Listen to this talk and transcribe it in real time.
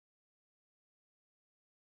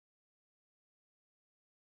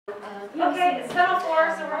Okay, it's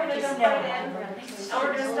 10:04, so we're going to jump right in. And we're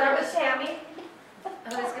going to start with Tammi,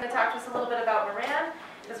 who's going to talk to us a little bit about Moran,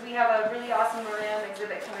 because we have a really awesome Moran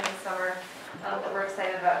exhibit coming this summer that we're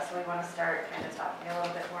excited about, so we want to start kind of talking a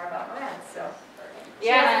little bit more about Moran. So, she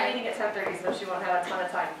has a meeting at 10:30, so she won't have a ton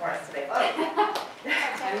of time for us today.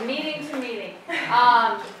 And meeting to meeting.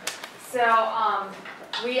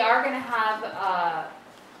 We are going to have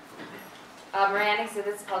a Moran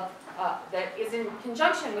exhibit called that is in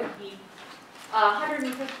conjunction with the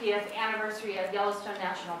 150th anniversary of Yellowstone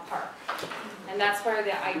National Park. And that's where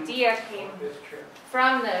the idea came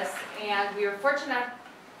from this. And we were fortunate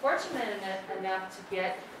enough to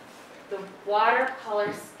get the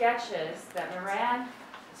watercolor sketches that Moran,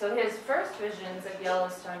 so his first visions of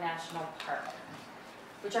Yellowstone National Park,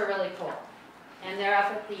 which are really cool. And they're up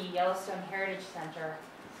at the Yellowstone Heritage Center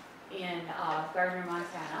in Gardner,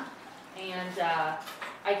 Montana. And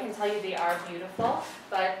I can tell you they are beautiful,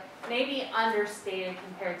 but maybe understated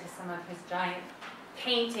compared to some of his giant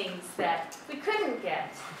paintings that we couldn't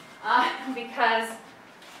get because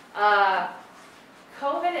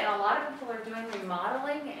COVID and a lot of people are doing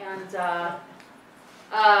remodeling, and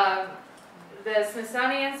the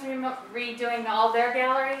Smithsonian's redoing all their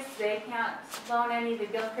galleries. They can't loan any. The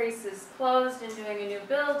Gilcrease is closed and doing a new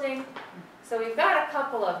building. So we've got a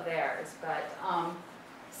couple of theirs, but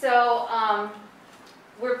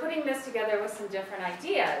we're putting this together with some different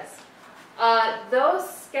ideas. Those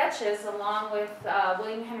sketches, along with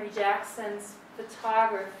William Henry Jackson's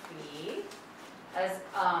photography, as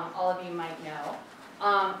all of you might know,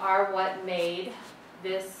 are what made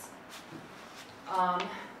this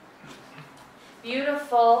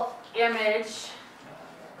beautiful image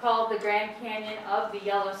called the Grand Canyon of the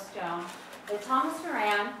Yellowstone that Thomas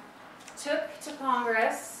Moran took to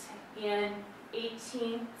Congress in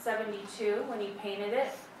 1872 when he painted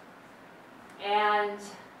it and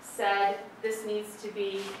said this needs to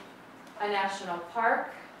be a national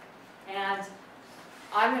park, and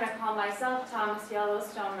I'm going to call myself Thomas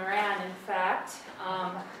Yellowstone Moran, in fact,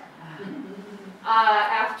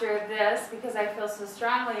 after this, because I feel so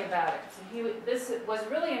strongly about it. So this was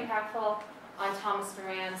really impactful on Thomas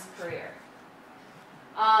Moran's career.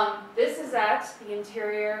 This is at the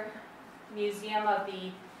Interior Museum of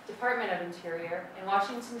the Department of Interior in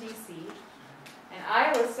Washington, D.C. And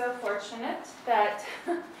I was so fortunate that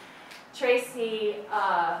Tracy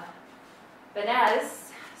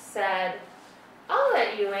Benez said, I'll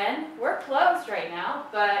let you in. We're closed right now,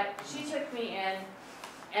 but she took me in,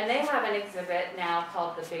 and they have an exhibit now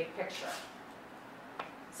called The Big Picture.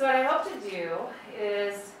 So what I hope to do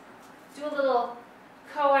is do a little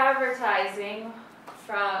co-advertising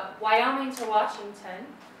from Wyoming to Washington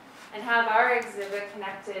and have our exhibit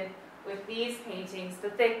connected with these paintings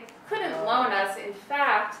that they couldn't loan us. In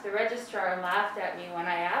fact, the registrar laughed at me when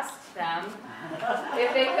I asked them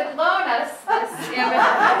if they could loan us this image.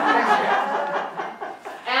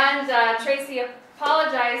 And Tracy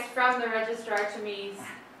apologized from the registrar to me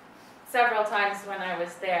several times when I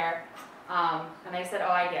was there. And I said,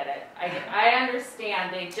 oh, I get it. I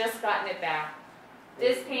understand. They'd just gotten it back.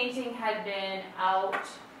 This painting had been out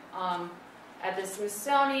at the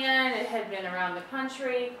Smithsonian. It had been around the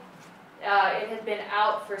country. It had been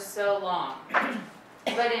out for so long.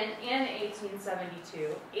 But in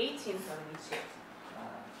 1872,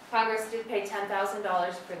 Congress did pay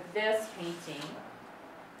 $10,000 for this painting.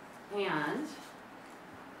 And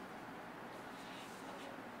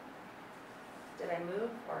did I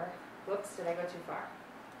move, or whoops, did I go too far?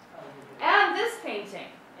 And this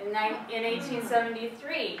painting in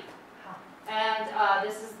 1873. And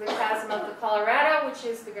this is the Chasm of the Colorado, which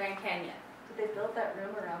is the Grand Canyon. Did they build that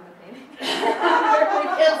room around the painting?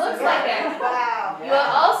 It looks like it. Wow. You will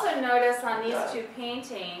also notice on these two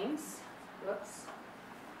paintings, whoops,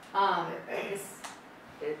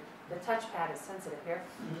 the touchpad is sensitive here,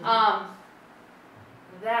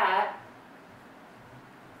 that,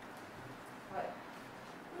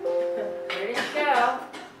 where did it go?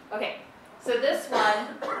 Okay, so this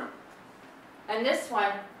one and this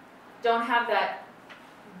one don't have that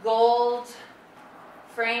gold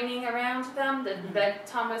framing around them that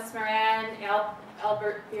Thomas Moran,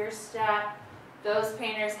 Albert Bierstadt, those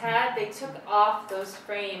painters had. They took off those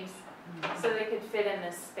frames so they could fit in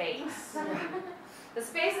this space. The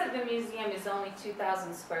space of the museum is only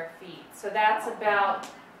 2,000 square feet, so that's about,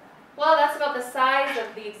 well, that's about the size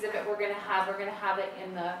of the exhibit we're going to have. We're going to have it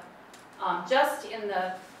in the, just in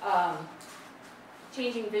the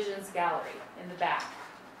Changing Visions gallery in the back.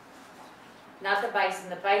 Not the Bison.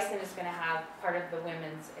 The Bison is going to have part of the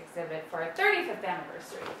women's exhibit for a 35th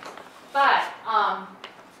anniversary. But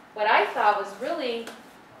what I thought was really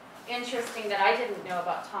interesting that I didn't know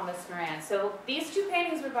about Thomas Moran. So these two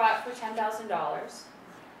paintings were bought for $10,000.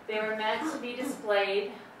 They were meant to be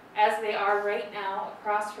displayed as they are right now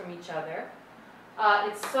across from each other.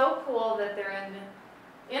 It's so cool that they're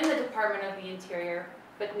in the Department of the Interior,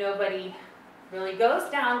 but nobody really goes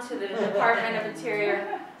down to the Department of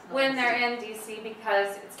Interior when they're in DC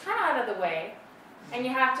because it's kind of out of the way. And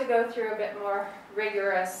you have to go through a bit more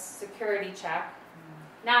rigorous security check.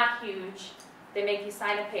 Not huge. They make you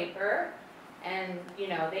sign a paper, and you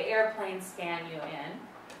know, the airplane scan you in.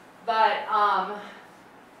 But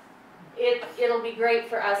it'll be great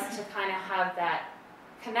for us to kind of have that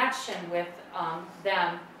connection with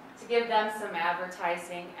them, to give them some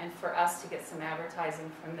advertising, and for us to get some advertising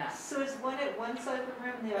from them. So is one at one side of the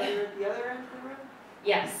room, the other at the other end of the room?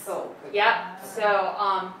 Yes. Oh, good. Yep.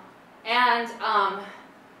 So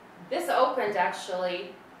this opened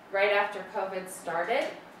actually right after COVID started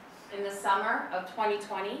in the summer of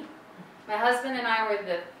 2020. My husband and I were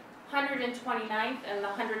the 129th and the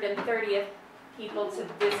 130th people to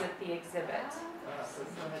visit the exhibit.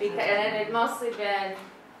 And it had mostly been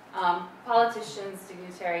politicians,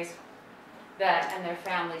 dignitaries and their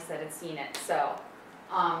families that had seen it. So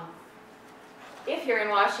if you're in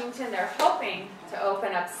Washington, they're hoping to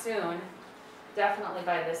open up soon, definitely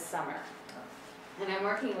by this summer. And I'm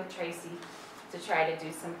working with Tracy to try to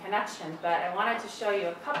do some connection, but I wanted to show you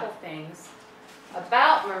a couple things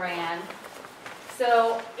about Moran.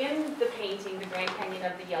 So in the painting, The Grand Canyon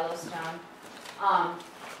of the Yellowstone,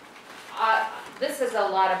 this is a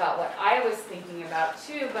lot about what I was thinking about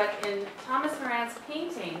too, but in Thomas Moran's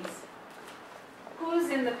paintings, who's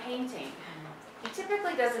in the painting? He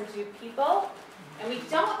typically doesn't do people, and we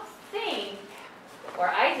don't think, or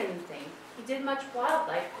I didn't think, he did much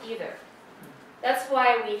wildlife either. That's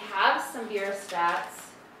why we have some Bierstadts.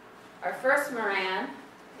 Our first Moran,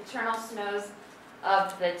 Eternal Snows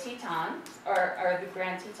of the Tetons, or the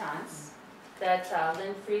Grand Tetons, that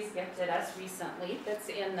Lynn Fries gifted us recently. That's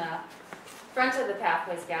in the front of the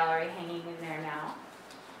Pathways Gallery, hanging in there now.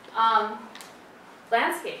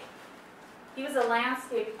 Landscape. He was a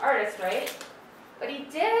landscape artist, right? But he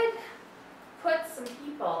did put some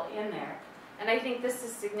people in there, and I think this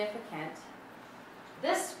is significant.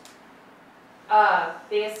 This,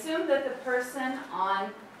 they assume that the person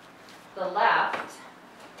on the left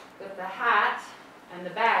with the hat and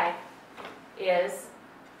the bag is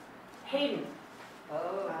Hayden.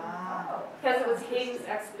 Oh. Wow. Because it was Hayden's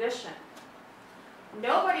expedition.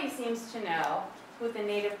 Nobody seems to know who the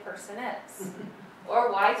native person is, or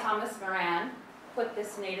why Thomas Moran put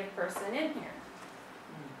this native person in here.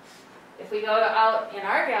 If we go out in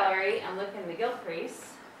our gallery and look in the Gilcrease,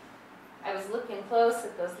 I was looking close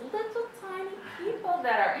at those little tiny people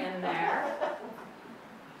that are in there.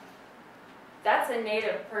 That's a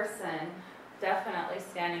native person definitely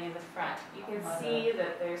standing in the front. You can see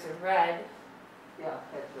that there's a red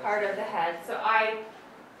part of the head. So I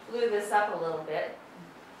blew this up a little bit.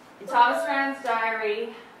 In Thomas Moran's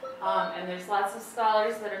diary, and there's lots of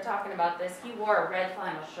scholars that are talking about this, he wore a red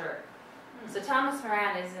flannel shirt. So Thomas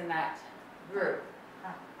Moran is in that group.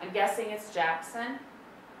 I'm guessing it's Jackson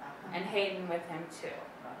and Hayden with him too.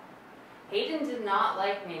 Hayden did not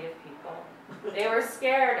like native people. They were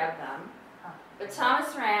scared of them. But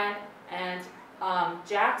Thomas Moran and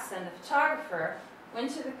Jackson, the photographer,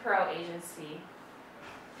 went to the Crow Agency,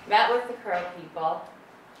 met with the Crow people,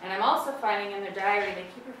 and I'm also finding in their diary they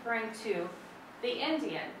keep referring to the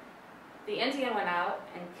Indian. The Indian went out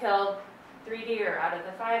and killed 3 deer out of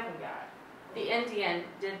the 5 we got. The Indian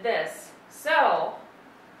did this. So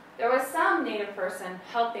there was some native person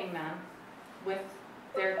helping them with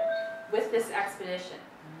this expedition.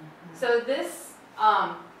 So this,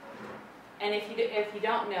 and if you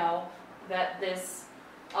don't know that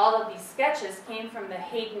all of these sketches came from the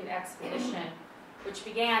Hayden expedition, which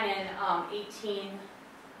began in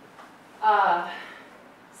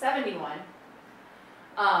 1871.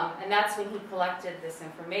 And that's when he collected this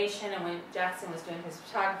information and when Jackson was doing his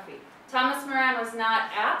photography. Thomas Moran was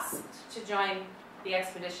not asked to join the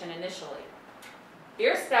expedition initially.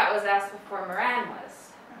 Bierstadt was asked before Moran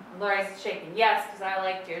was. Lori's shaking yes, because I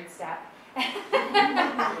like Bierstadt.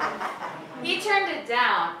 He turned it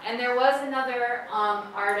down, and there was another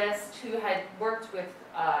artist who had worked with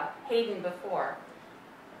Hayden before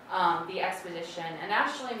the expedition, and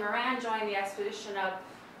actually Moran joined the expedition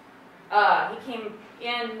he came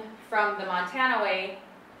in from the Montana way,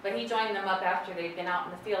 but he joined them up after they'd been out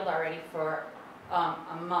in the field already for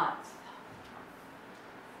a month.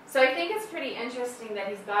 So I think it's pretty interesting that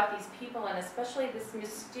he's got these people, and especially this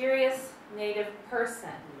mysterious native person.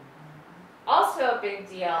 Also a big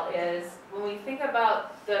deal is when we think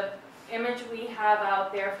about the image we have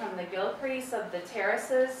out there from the Gilcrease of the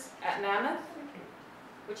terraces at Mammoth,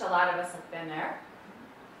 which a lot of us have been there.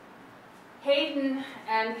 Hayden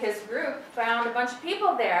and his group found a bunch of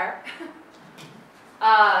people there,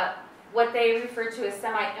 what they refer to as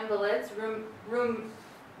semi-invalids,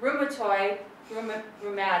 rheumatic,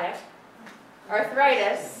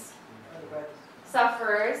 arthritis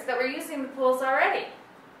sufferers that were using the pools already.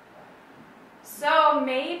 So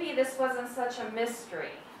maybe this wasn't such a mystery.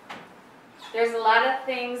 There's a lot of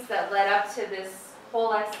things that led up to this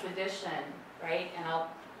whole expedition, right? And I'll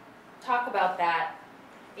talk about that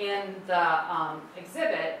in the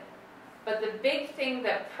exhibit. But the big thing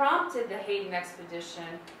that prompted the Hayden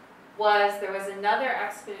expedition was there was another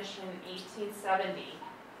expedition in 1870.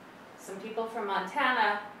 Some people from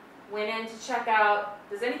Montana went in to check out.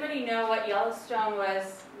 Does anybody know what Yellowstone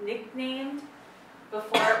was nicknamed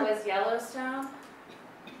before it was Yellowstone?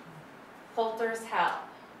 Coulter's Hell.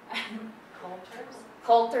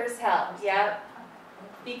 Coulter's Hell, yep.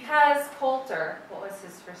 Because Coulter, what was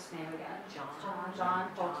his first name again? John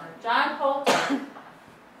Coulter. John Coulter,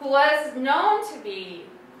 who was known to be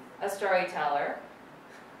a storyteller,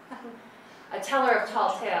 a teller of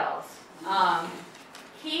tall tales.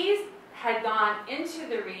 He had gone into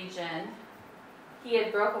the region, he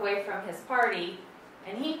had broke away from his party,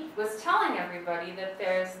 and he was telling everybody that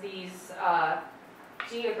there's these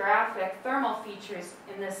geographic thermal features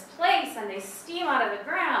in this place, and they steam out of the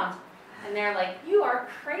ground. And they're like, you are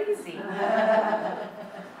crazy.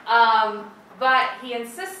 But he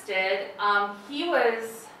insisted. He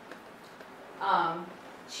was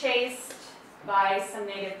chased by some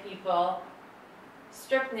native people,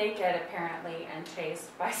 stripped naked apparently, and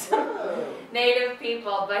chased by some native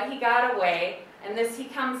people, but he got away. And he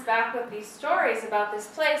comes back with these stories about this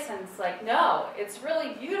place, and it's like, no, it's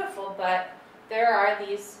really beautiful, but there are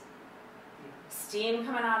these steam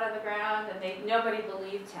coming out of the ground, and nobody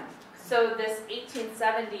believed him. So this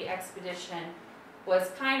 1870 expedition was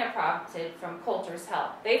kind of prompted from Coulter's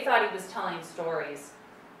Hell. They thought he was telling stories,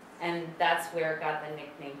 and that's where it got the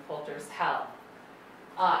nickname Coulter's Hell.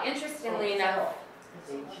 Interestingly enough,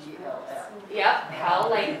 H-E-L-L. yep, hell,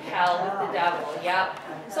 like hell with the devil, yep.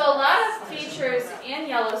 So a lot of features in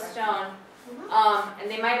Yellowstone,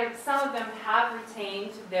 and some of them have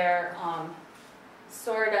retained their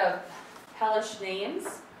sort of hellish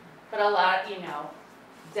names, but a lot,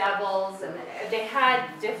 devils, and they had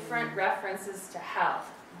different references to hell.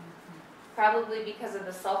 Probably because of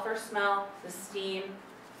the sulfur smell, the steam,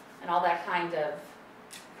 and all that kind of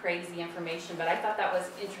crazy information. But I thought that was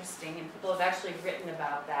interesting, and people have actually written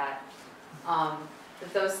about that,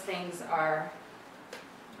 that those things are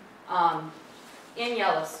in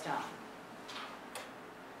Yellowstone.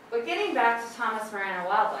 But getting back to Thomas Moran and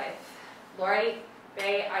wildlife, Lori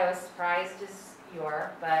Bay, I was surprised as you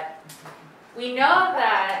are, but we know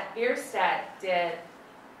that Bierstadt did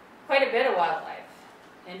quite a bit of wildlife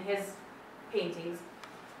in his paintings,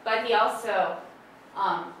 but he also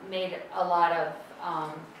made a lot of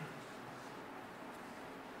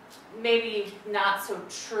maybe not so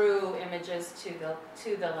true images to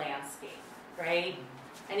the landscape, right?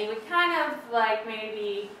 And he would kind of like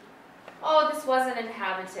maybe, oh, this wasn't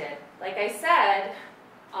inhabited. Like I said,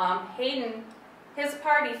 Hayden, his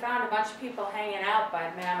party found a bunch of people hanging out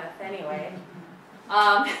by Mammoth anyway.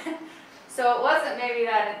 So it wasn't maybe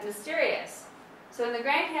that mysterious. So in the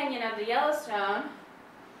Grand Canyon of the Yellowstone,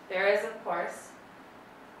 there is, of course,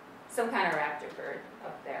 some kind of raptor bird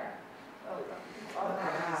up there. Oh, I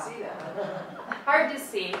can see that. Hard to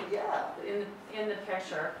see Yeah. in the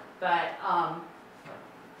picture, but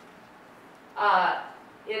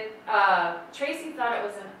Tracy thought it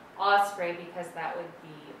was an osprey because that would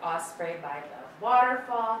be osprey by the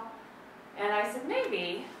waterfall, and I said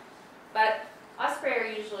maybe, but osprey are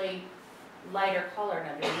usually lighter colored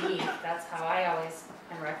underneath. That's how I always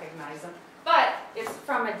can recognize them. But it's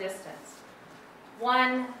from a distance.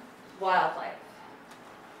 One wildlife.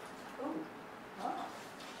 Ooh. Oh.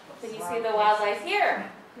 Can you see the wildlife here?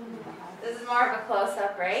 This is more of a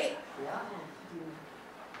close-up, right? Yeah.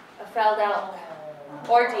 A felled elk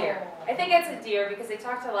or deer. I think it's a deer because they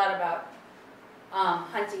talked a lot about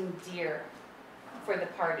hunting deer for the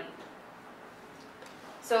party.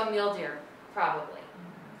 So a mule deer, probably.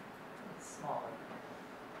 It's smaller.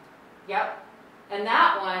 Yep. And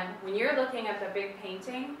that one, when you're looking at the big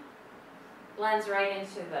painting, blends right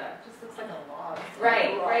into the... Just looks like a log.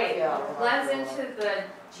 Right. Yeah. Blends into the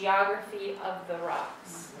geography of the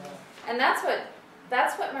rocks. And that's what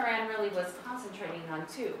Moran really was concentrating on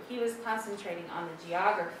too. He was concentrating on the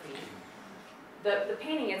geography. The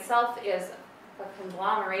painting itself is a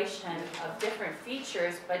conglomeration of different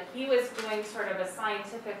features, but he was doing sort of a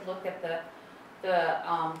scientific look at the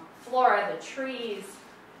flora, the trees,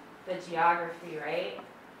 the geography, right?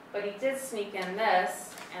 But he did sneak in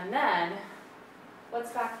this, and then,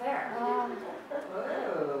 what's back there? Oh.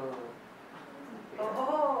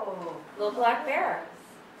 Little black bear.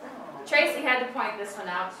 Tracy had to point this one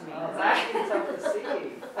out to me, because It's tough to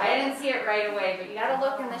see. I didn't see it right away, but you gotta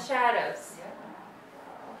look in the shadows.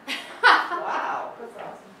 Wow, that's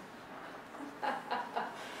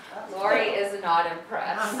awesome. Lori is not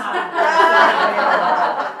impressed. I'm not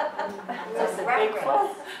It's a big one.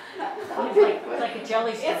 It's like a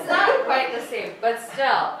Jellystone. It's not quite the same, but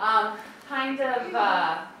still, kind of,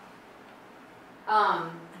 I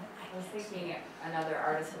was thinking another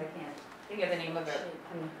artist, but I can't think of the name of it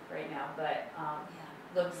right now, but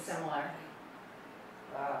looks similar.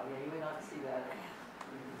 Wow, yeah, you would not see that.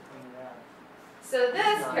 You can point it out. So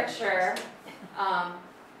this picture,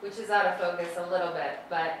 which is out of focus a little bit,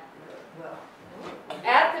 but Well,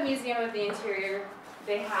 at the Museum of the Interior,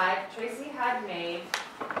 Tracy had made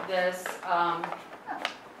this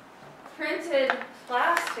printed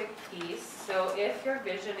plastic piece, so if you're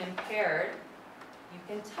vision impaired, you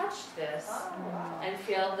can touch this and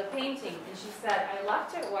feel the painting. And she said, I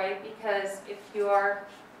left it white because if you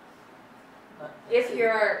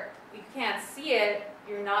can't see it,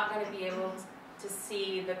 you're not going to be able to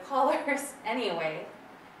see the colors anyway.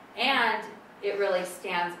 And it really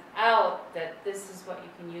stands out that this is what you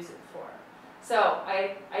can use it for. So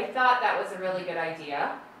I thought that was a really good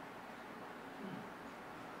idea.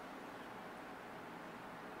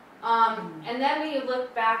 And then we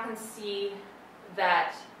look back and see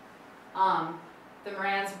that the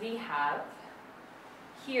Morans we have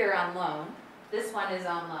here on loan, this one is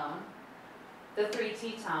on loan, the 3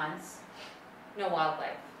 Tetons, no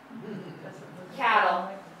wildlife,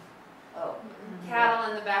 cattle, cattle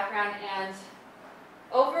in the background, and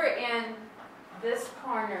over in this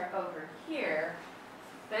corner over here,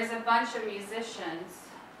 there's a bunch of musicians.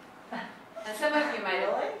 And some of you might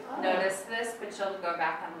have noticed this, but you'll go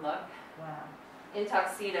back and look. Wow. In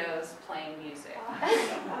tuxedos playing music.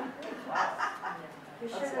 You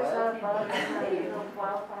sure there's not a bug in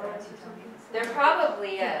wildflowers or something? There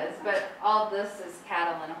probably is, but all this is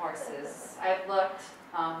cattle and horses. I've looked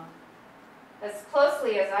as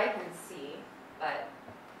closely as I can see, but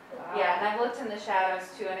yeah, and I've looked in the shadows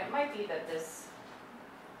too, and it might be that this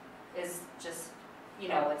is just, you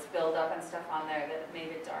know, it's build up and stuff on there that made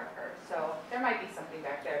it darker. So there might be something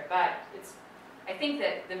back there, but I think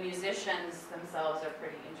that the musicians themselves are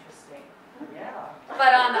pretty interesting. yeah.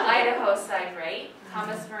 But on the Idaho side, right,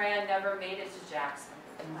 Thomas Moran never made it to Jackson.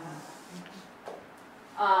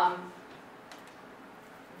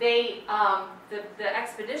 The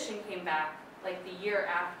expedition came back like the year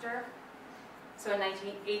after, so in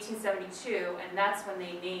 1872, and that's when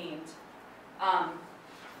they named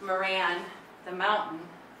Moran the mountain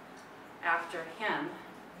after him.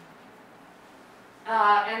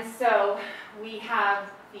 And so we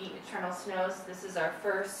have the Eternal Snows. This is our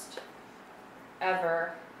first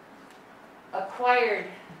ever acquired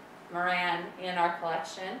Moran in our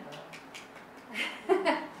collection.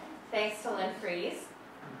 Thanks to Lynn Fries.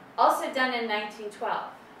 Also done in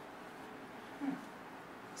 1912.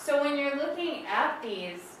 So when you're looking at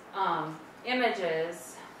these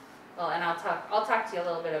images, well, and I'll talk to you a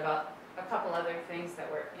little bit about a couple other things that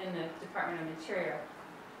were in the Department of Interior.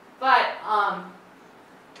 But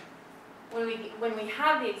when we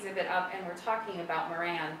have the exhibit up and we're talking about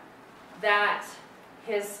Moran, that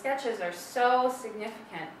his sketches are so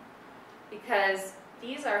significant because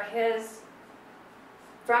these are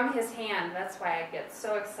from his hand. That's why I get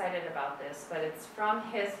so excited about this, but it's from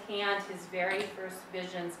his hand, his very first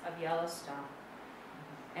visions of Yellowstone.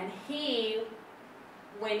 And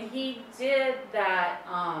when he did that,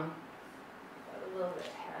 a little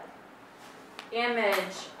bit ahead,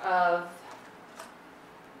 image of,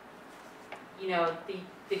 you know,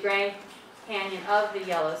 the Grand Canyon of the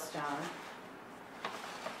Yellowstone,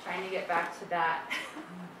 trying to get back to that.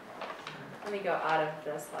 Let me go out of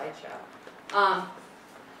the slideshow.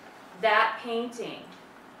 That painting,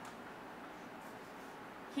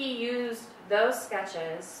 he used those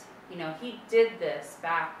sketches, you know, he did this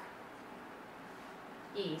back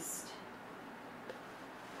east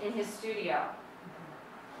in his studio.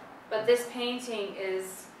 But this painting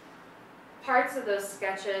is parts of those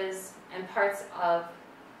sketches and parts of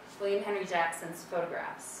William Henry Jackson's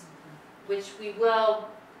photographs, which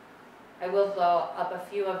I will blow up a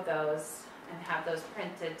few of those and have those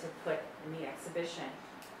printed to put in the exhibition.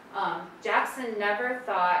 Jackson never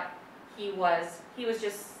thought he was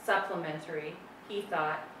just supplementary. He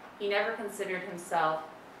thought he never considered himself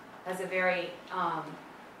as a very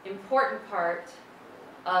important part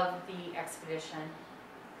of the expedition.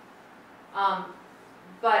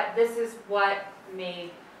 But this is what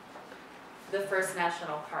made the first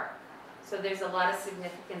national park. So there's a lot of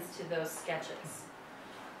significance to those sketches.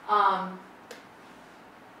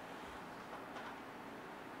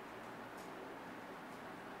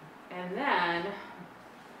 And then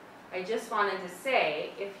I just wanted to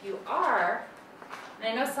say, if you are, and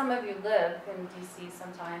I know some of you live in DC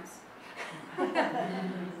sometimes,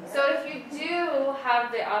 so if you do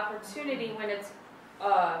have the opportunity when it's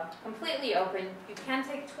completely open, you can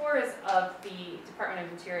take tours of the Department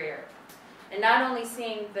of Interior. And not only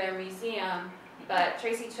seeing their museum, but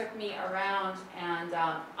Tracy took me around, and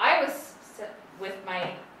I was, with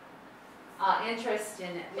my interest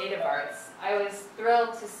in native arts, I was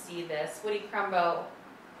thrilled to see this. Woody Crumbo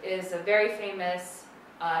is a very famous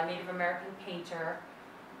Native American painter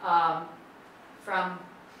from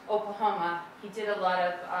Oklahoma. He did a lot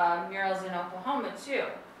of murals in Oklahoma too.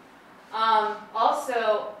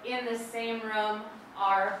 Also in the same room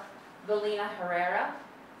are Valina Herrera,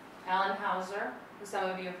 Alan Hauser, who some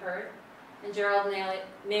of you have heard, and Gerald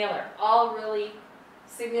Naylor, all really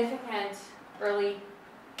significant early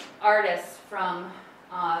artists from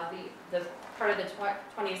the part of the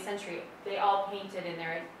 20th century. They all painted in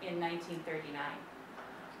there in 1939.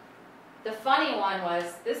 The funny one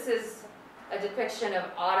was, this is a depiction of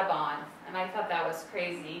Audubon, and I thought that was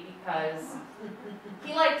crazy because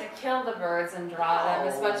he liked to kill the birds and draw them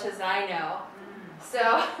as much as I know.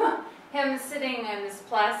 So him sitting in this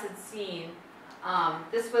placid scene,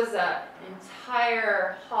 this was an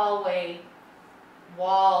entire hallway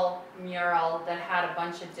wall mural that had a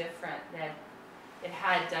bunch of different, it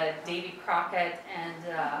had Davy Crockett and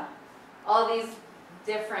all these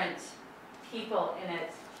different people in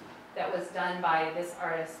it that was done by this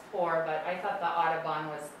artist Poor, but I thought the Audubon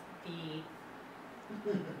was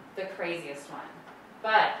the craziest one.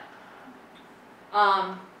 But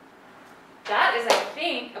that is, I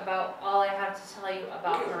think, about all I have to tell you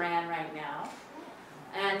about Moran right now.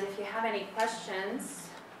 And if you have any questions,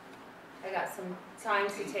 I got some time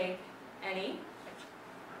to take any.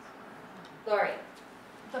 Lori.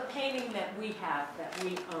 The painting that we have, that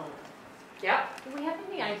we own, Yep. do we have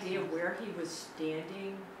any idea where he was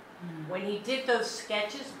standing when he did those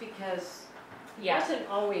sketches? Because he Yeah. wasn't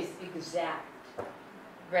always exact.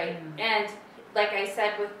 Right. And like I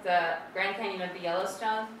said with the Grand Canyon of the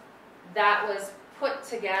Yellowstone, that was put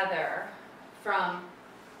together from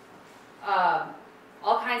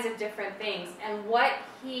all kinds of different things. And what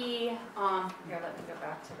he, here, let me go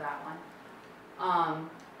back to that one.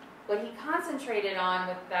 What he concentrated on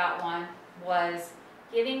with that one was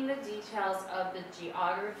getting the details of the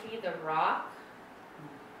geography, the rock,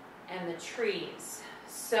 and the trees.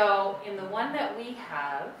 So in the one that we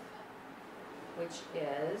have, which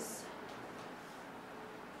is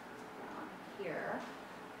here,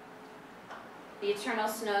 the Eternal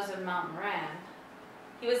Snows of Mount Moran,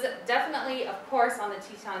 he was definitely, of course, on the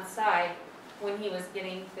Teton side when he was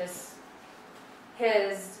getting this,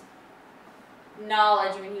 his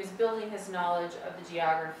knowledge, when he was building his knowledge of the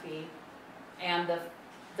geography and the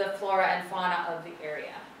flora and fauna of the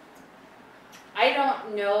area. I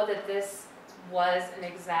don't know that this was an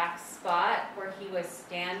exact spot where he was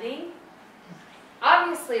standing.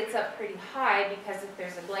 Obviously it's up pretty high because if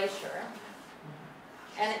there's a glacier.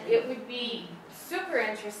 And it would be super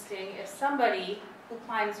interesting if somebody who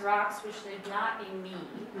climbs rocks, which would not be me,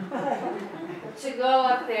 to go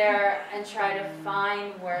up there and try to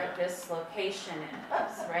find where this location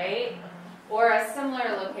is, right? Or a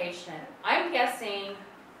similar location. I'm guessing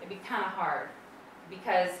it'd be kind of hard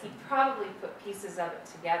because he probably put pieces of it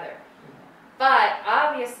together. But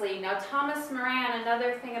obviously, now Thomas Moran,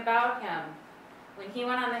 another thing about him, when he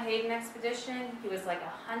went on the Hayden expedition, he was like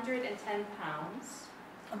 110 pounds.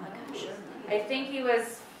 Oh my gosh. I think he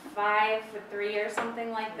was 5'3" or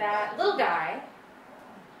something like that. Little guy,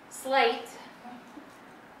 slight,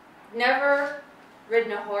 never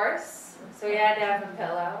ridden a horse, so he had to have a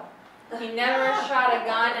pillow. He never shot a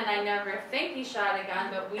gun, and I never think he shot a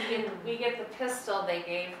gun, but we get the pistol they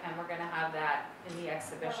gave him. We're going to have that in the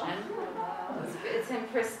exhibition. It's in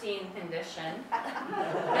pristine condition.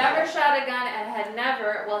 Never shot a gun and had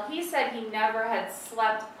never, well, he said he never had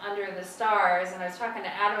slept under the stars, and I was talking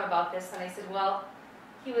to Adam about this, and I said, well,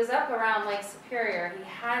 he was up around Lake Superior. He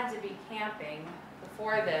had to be camping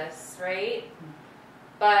before this, right?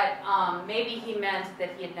 But maybe he meant that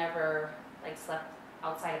he had never like slept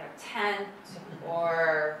outside of a tent,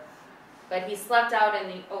 but he slept out in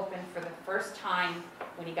the open for the first time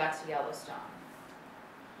when he got to Yellowstone.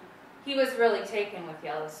 he was really taken with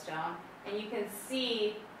Yellowstone, and you can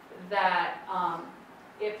see that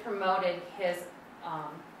it promoted his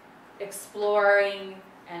exploring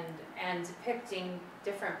and depicting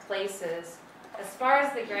different places. As far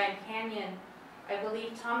as the Grand Canyon, I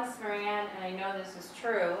believe Thomas Moran, and I know this is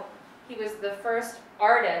true, he was the first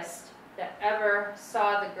artist that ever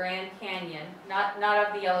saw the Grand Canyon, not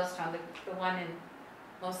of the Yellowstone, the one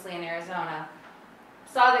mostly in Arizona,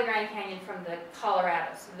 saw the Grand Canyon from the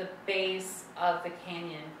Colorado, so the base of the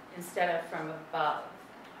canyon instead of from above.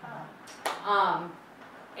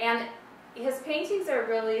 And his paintings are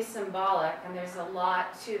really symbolic, and there's a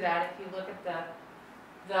lot to that. If you look at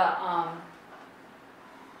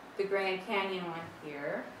the Grand Canyon one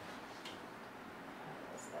here.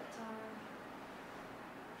 What's that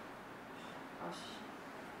I'm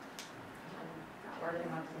not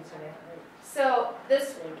working on things today. So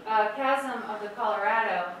this chasm of the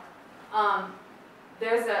Colorado,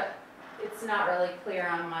 it's not really clear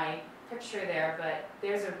on my picture there, but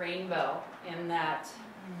there's a rainbow in that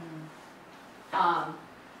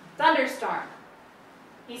thunderstorm.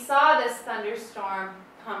 He saw this thunderstorm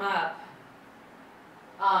come up.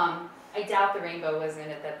 I doubt the rainbow was in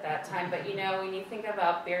it at that time, but you know, when you think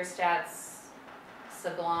about Bierstadt's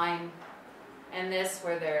Sublime and this,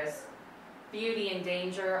 where there's beauty and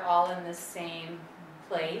danger all in the same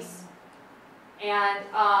place. And,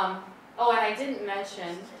 oh, and I didn't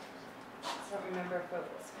mention, I don't remember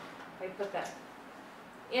if I put that,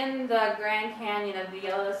 in the Grand Canyon of the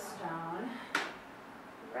Yellowstone,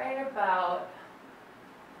 right about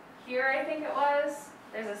here, I think it was,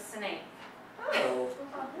 there's a snake.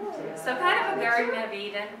 So kind of a Garden of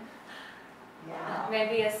Eden,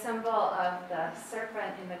 maybe a symbol of the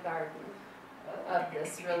serpent in the garden of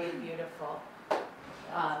this really beautiful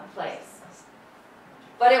place.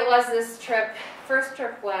 But it was this trip, first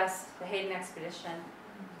trip west, the Hayden expedition,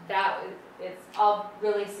 it's all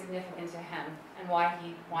really significant to him and why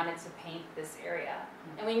he wanted to paint this area.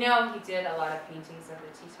 And we know he did a lot of paintings of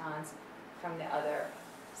the Tetons from the other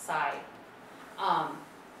side.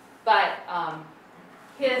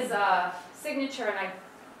 His signature, and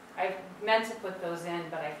I meant to put those in,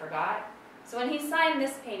 but I forgot. So when he signed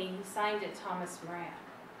this painting, he signed it Thomas Moran,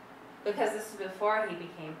 because this was before he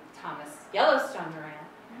became Thomas Yellowstone Moran.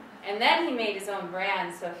 And then he made his own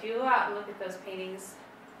brand. So if you go out and look at those paintings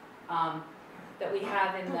that we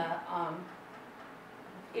have in the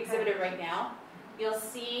exhibited right now, you'll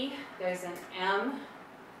see there's an M,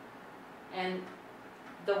 and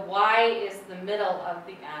the Y is the middle of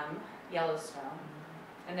the M, Yellowstone.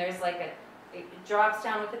 And there's like it drops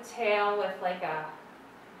down with a tail with like a,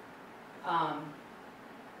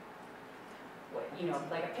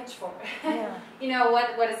 like a pitchfork. Yeah. You know,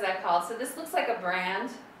 what is that called? So this looks like a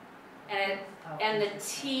brand, and the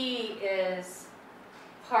T is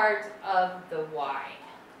part of the Y.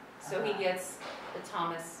 So he gets the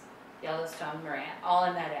Thomas Yellowstone Moran, all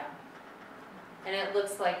in that M. And it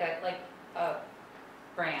looks like a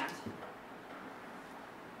brand.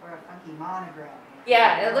 Or a funky monogram.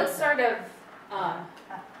 Yeah, it looks sort of,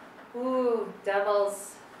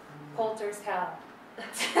 devil's Poulter's hell.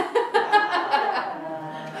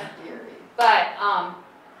 But,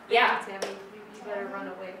 yeah. Tammy, you better run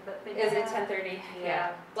away. But Is it 10:30?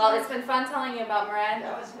 Yeah. Well, it's been fun telling you about Moran.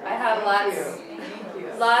 That was great. I have Thank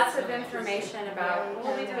you. lots of information about.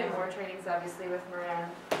 We'll be doing more trainings, obviously, with Moran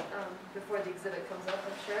before the exhibit comes up,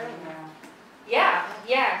 I'm sure. Yeah,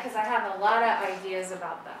 because I have a lot of ideas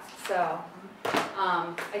about that. So,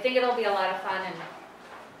 I think it'll be a lot of fun, and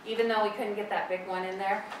even though we couldn't get that big one in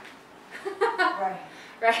there, Right.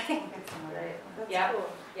 right? That's Yeah. cool.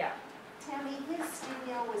 Yeah. Tammy, his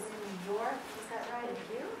studio was in New York, is that right?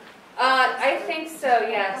 You? I think so.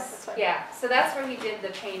 Yes. Yeah. So that's where he did the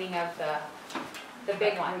painting of the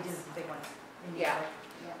big one. We did the big ones. in New Yeah. York.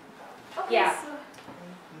 Yeah. Okay, Yeah. so- Thank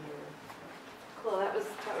you. Cool, that was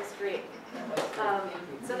great.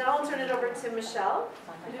 So now I'll turn it over to Michelle,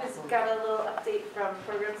 who's got a little update from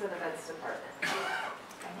Programs and Events Department.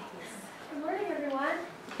 Good morning, everyone.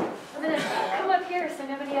 I'm going to come up here so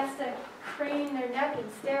nobody has to crane their neck and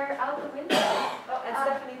stare out the window. Oh, and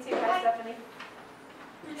Stephanie too. Hi, Stephanie.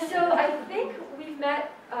 So I think we've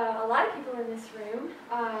met a lot of people in this room,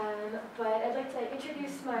 but I'd like to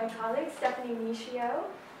introduce my colleague, Stephanie Michio.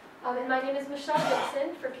 And my name is Michelle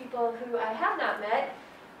Gibson, for people who I have not met.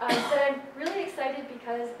 So I'm really excited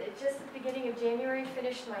because just at the beginning of January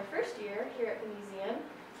finished my first year here at the museum,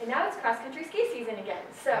 and now it's cross-country ski season again.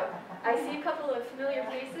 So I see a couple of familiar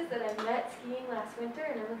faces that I've met skiing last winter,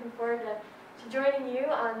 and I'm looking forward to joining you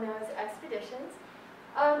on those expeditions.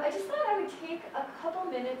 I just thought I would take a couple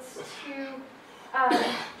minutes to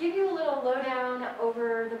give you a little lowdown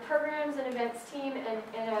over the programs and events team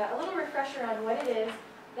and a little refresher on what it is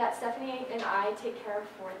that Stephanie and I take care of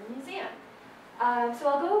for the museum. So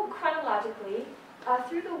I'll go chronologically.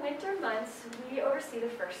 Through the winter months, we oversee the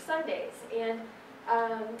first Sundays. And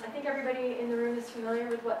I think everybody in the room is familiar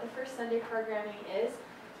with what the first Sunday programming is.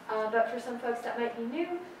 But for some folks that might be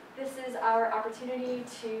new, this is our opportunity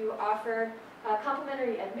to offer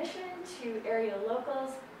complimentary admission to area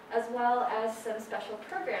locals, as well as some special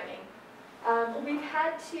programming. We've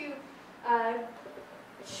had to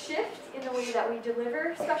shift in the way that we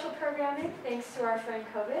deliver special programming, thanks to our friend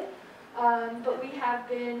COVID. But we have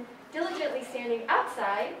been diligently standing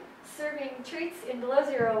outside, serving treats in below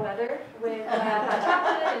zero weather with hot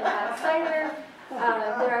chocolate and hot cider.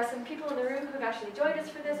 There are some people in the room who've actually joined us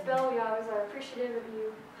for this, Bill. We always are appreciative of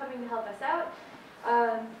you coming to help us out.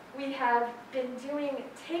 We have been doing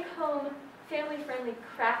take-home, family-friendly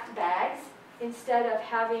craft bags instead of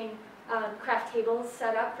having craft tables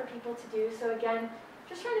set up for people to do. So again,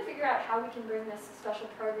 just trying to figure out how we can bring this special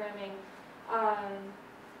programming.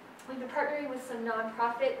 We've been partnering with some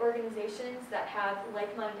nonprofit organizations that have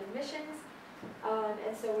like-minded missions.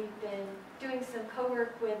 And so we've been doing some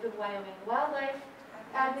co-work with the Wyoming Wildlife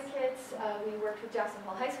Advocates. We worked with Jackson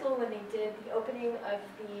Hole High School when they did the opening of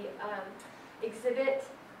the exhibit,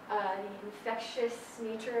 the infectious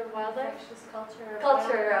nature of wildlife. Infectious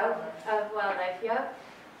culture of wildlife, yeah.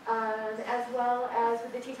 As well as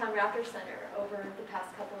with the Teton Raptor Center over the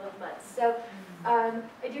past couple of months. So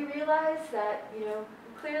I do realize that, you know,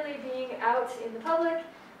 clearly being out in the public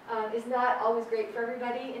is not always great for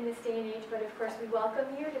everybody in this day and age, but of course we welcome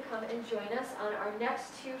you to come and join us on our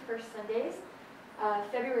next two First Sundays,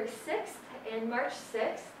 February 6th and March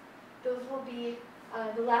 6th. Those will be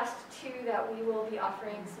the last two that we will be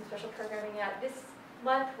offering some special programming at. This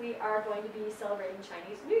month we are going to be celebrating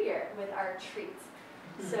Chinese New Year with our treats.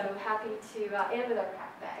 So happy to, and with our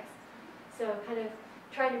craft bags. So kind of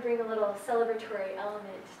trying to bring a little celebratory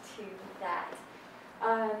element to that.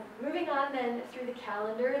 Moving on then through the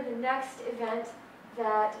calendar, the next event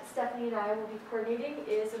that Stephanie and I will be coordinating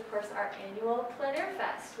is, of course, our annual Plein Air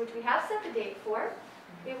Fest, which we have set the date for.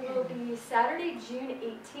 It will be Saturday, June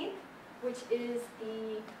 18th, which is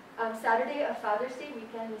the Saturday of Father's Day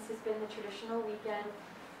weekend. This has been the traditional weekend.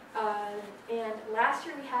 And last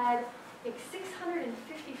year we had like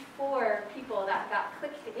 654 people that got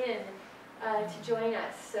clicked in to join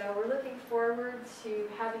us. So we're looking forward to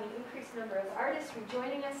having an increased number of artists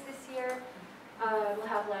rejoining us this year. We'll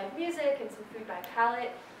have live music and some food by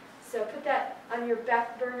palette. So put that on your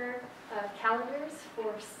back burner calendars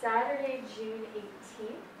for Saturday, June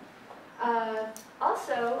 18th.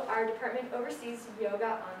 Also, our department oversees yoga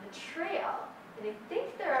on the trail. And I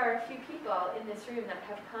think there are a few people in this room that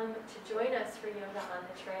have come to join us for yoga on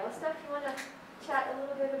the trail. Steph, you want to chat a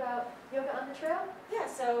little bit about yoga on the trail? Yeah,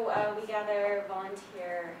 so we gather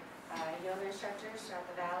volunteer yoga instructors throughout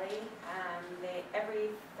the valley. Every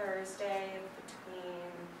Thursday between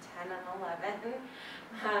 10 and 11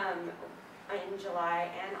 in July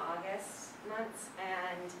and August months,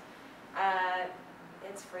 and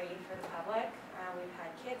it's free for the public. We've had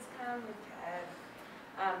kids come.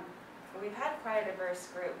 We've had quite a diverse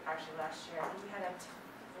group actually last year. I think we had up to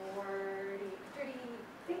 30.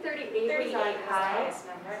 I think 38 was our highest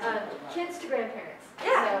number. Kids to grandparents.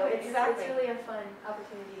 Yeah, so it's exactly. really a fun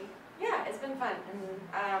opportunity. Yeah, it's been fun.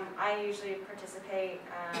 And I usually participate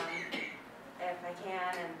if I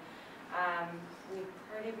can, and we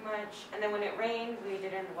pretty much, and then when it rained, we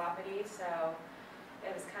did it in the Wapiti, so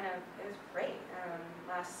it was great.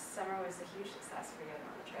 Last summer was a huge success for Yoga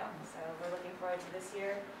on the Trail, so we're looking forward to this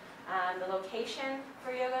year. The location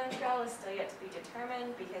for Yoga on the Trail is still yet to be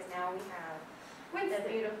determined, because now we have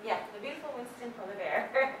the beautiful Winston Polar Bear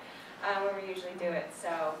where we usually do it,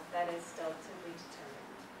 so that is still to be determined.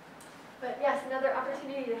 But yes, another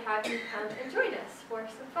opportunity to have you come and join us for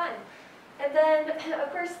some fun. And then,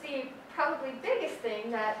 of course, the probably biggest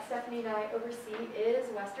thing that Stephanie and I oversee is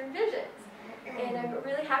Western Visions. And I'm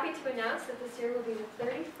really happy to announce that this year will be the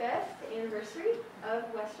 35th anniversary of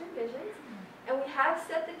Western Visions, and we have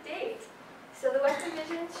set the date. So the Western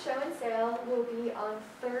Visions show and sale will be on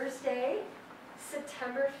Thursday,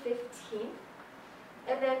 September 15th.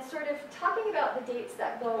 And then sort of talking about the dates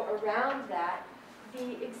that go around that,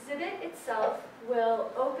 the exhibit itself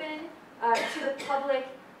will open to the public.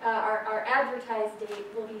 Our advertised date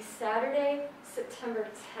will be Saturday, September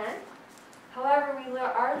 10th. However, we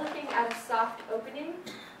are looking at a soft opening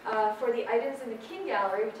for the items in the King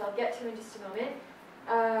Gallery, which I'll get to in just a moment,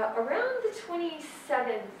 around the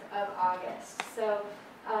 27th of August. So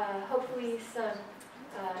hopefully some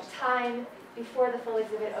time before the full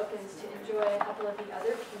exhibit opens to enjoy a couple of the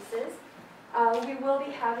other pieces. We will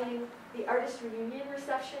be having the artist reunion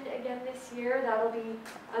reception again this year. That'll be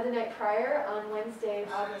the night prior on Wednesday,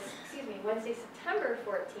 September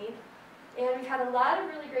 14th. And we've had a lot of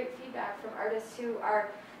really great feedback from artists who are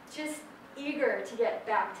just eager to get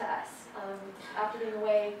back to us after being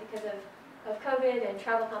away because of COVID and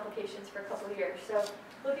travel complications for a couple of years. So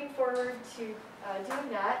looking forward to doing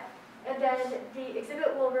that. And then the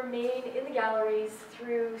exhibit will remain in the galleries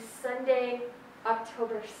through Sunday,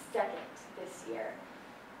 October 2nd this year.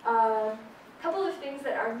 A couple of things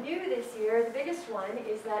that are new this year. The biggest one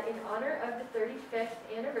is that in honor of the 35th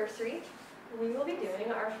anniversary, we will be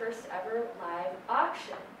doing our first ever live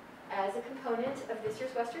auction as a component of this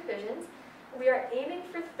year's Western Visions. We are aiming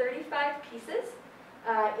for 35 pieces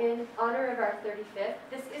in honor of our 35th.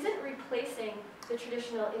 This isn't replacing the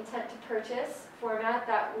traditional intent to purchase format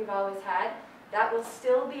that we've always had. That will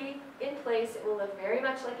still be in place. It will look very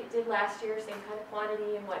much like it did last year, same kind of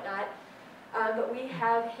quantity and whatnot. But we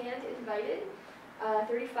have hand invited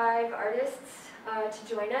 35 artists to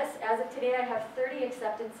join us. As of today, I have 30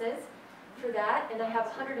 acceptances for that, and I have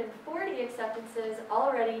 140 acceptances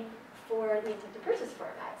already for the intent to purchase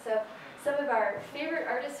format. So some of our favorite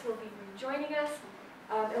artists will be joining us,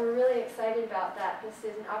 and we're really excited about that.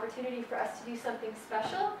 This is an opportunity for us to do something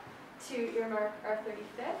special to earmark our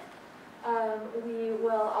 35th. We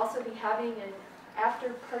will also be having an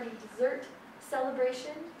after-party dessert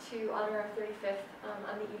celebration to honor our 35th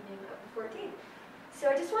on the evening of the 14th. So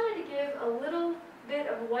I just wanted to give a little bit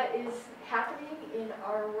of what is happening in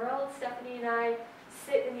our world. Stephanie and I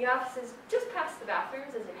sit in the offices just past the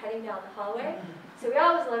bathrooms as you're heading down the hallway. So we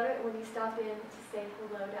always love it when you stop in to say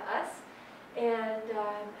hello to us. And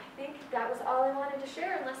I think that was all I wanted to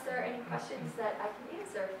share, unless there are any questions that I can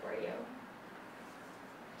answer for you.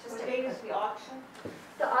 What date is the auction?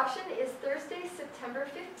 The auction is Thursday, September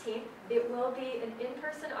 15th. It will be an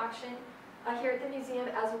in-person auction here at the museum,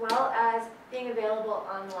 as well as being available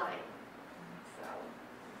online. So,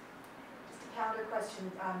 Just a calendar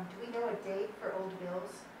question. Do we know a date for Old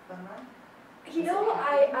Bill's fun run? you know,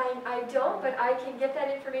 I don't, but I can get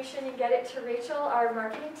that information and get it to Rachel. Our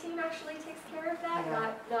marketing team actually takes care of that,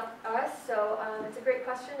 Yeah. not us. So it's a great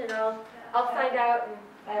question, and I'll find out. And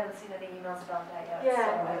I haven't seen any emails about that yet, Yeah. so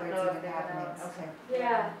I Whether don't it's know if even they've happening. announced. Okay.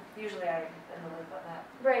 yeah. Usually I'm in the loop on that.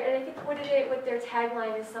 Right, and I think what their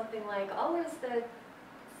tagline is something like, always the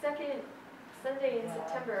second Sunday in Yeah.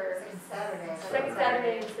 September. Second Saturday. Second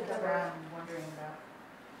Saturday in That's what September. I'm wondering about.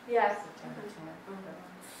 Yes. September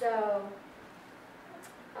 10th. So,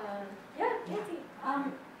 yeah, Nancy.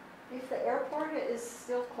 If the airport is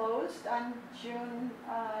still closed on June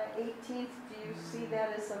 18th, do you see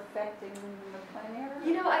that as affecting the plein air?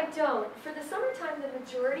 You know, I don't. For the summertime, the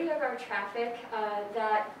majority of our traffic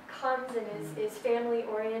that comes and is family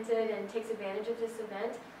oriented and takes advantage of this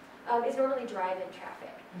event is normally drive-in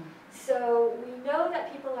traffic. So we know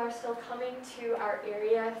that people are still coming to our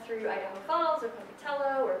area through Idaho Falls or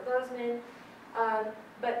Pocatello or Bozeman,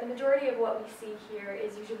 but the majority of what we see here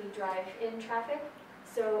is usually drive-in traffic.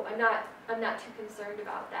 So I'm not too concerned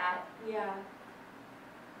about that. Yeah.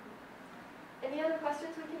 Any other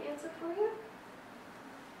questions we can answer for you?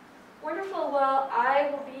 Wonderful. Well,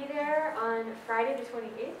 I will be there on Friday the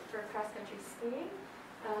 28th for cross-country skiing.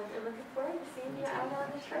 I'm looking forward to seeing you out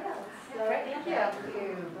on the trails. So Great. thank you. Thank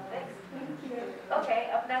you. Thanks. Thank you.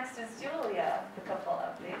 Okay, up next is Julia, with a couple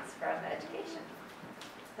updates from education.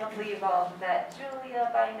 Hopefully you've all met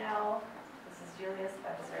Julia by now. This is Julia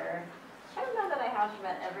Spencer. I don't know that I have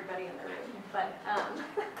met everybody in the room, but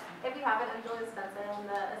if you haven't, I'm Julia Spencer. I'm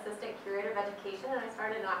the Assistant Curator of Education, and I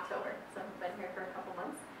started in October, so I've been here for a couple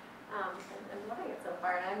months. And I'm loving it so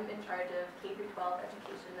far, and I'm in charge of K-12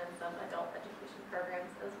 education and some adult education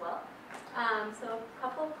programs as well. So a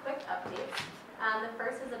couple quick updates. The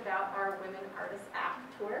first is about our Women Artists app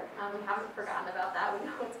tour. We haven't forgotten about that. We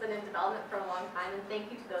know it's been in development for a long time, and thank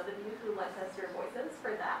you to those of you who lent us your voices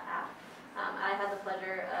for that app. I had the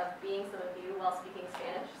pleasure of being some of you while speaking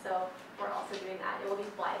Spanish, so we're also doing that. It will be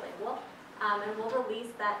bilingual, and we'll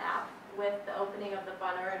release that app with the opening of the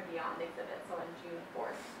Bonheur and Beyond exhibit, so on June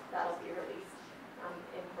 4th. That'll be released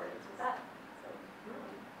in accordance with that. So,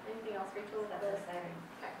 anything else, Rachel? That's exciting.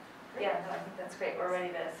 Okay. Yeah, no, I think that's great. We're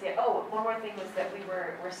ready to see it. Oh, one more thing was that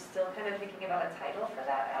we're still kind of thinking about a title for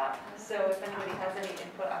that app. So if anybody has any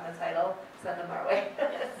input on the title, send them our way.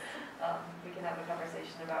 We can have a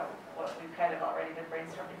conversation about what we've kind of already been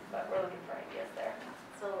brainstorming, but we're looking for ideas there.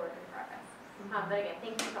 Still a work in progress. But again,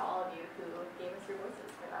 thank you to all of you who gave us your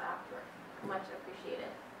voices for that app tour. Much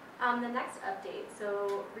appreciated. The next update.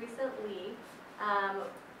 So recently,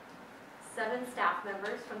 7 staff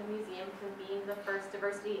members from the museum convened the first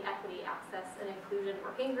Diversity, Equity, Access, and Inclusion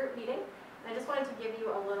Working Group meeting. And I just wanted to give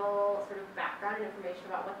you a little sort of background and information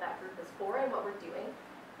about what that group is for and what we're doing.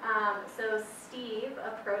 So Steve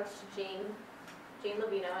approached Jane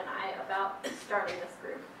Levino and I about starting this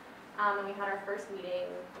group. And we had our first meeting,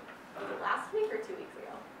 was it last week or 2 weeks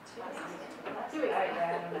ago? 2 weeks ago. 2 weeks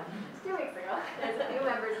ago. 2 weeks ago. There's a few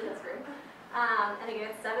members in this group. And again,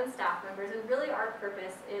 it's 7 staff members, and really our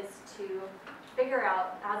purpose is to figure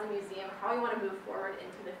out, as a museum, how we want to move forward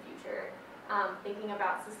into the future, thinking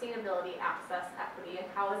about sustainability, access, equity, and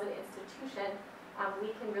how as an institution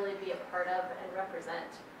we can really be a part of and represent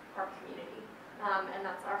our community, and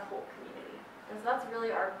that's our whole community. And so that's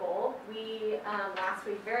really our goal. We, last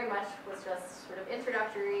week very much was just sort of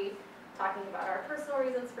introductory, talking about our personal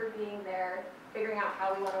reasons for being there, figuring out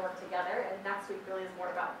how we want to work together, and next week really is more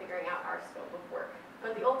about figuring out our scope of work.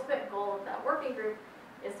 But the ultimate goal of that working group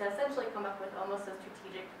is to essentially come up with almost a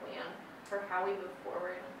strategic plan for how we move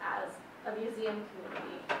forward as a museum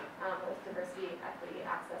community with diversity, equity,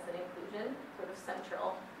 access, and inclusion sort of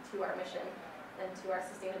central to our mission and to our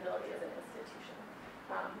sustainability as an institution.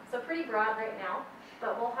 So pretty broad right now,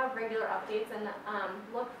 but we'll have regular updates and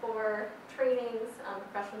look for trainings,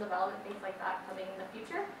 professional development, things like that coming in the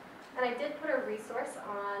future. And I did put a resource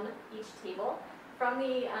on each table from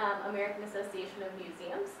the American Association of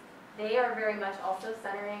Museums. They are very much also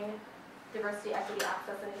centering diversity, equity,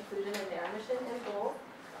 access, and inclusion in their mission and goals.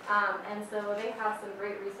 And so they have some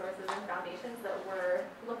great resources and foundations that we're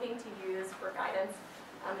looking to use for guidance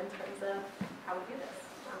in terms of how we do this,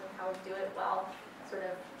 and how we do it while sort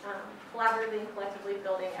of collaboratively and collectively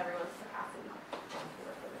building everyone's capacity to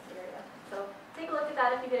work in this area. So take a look at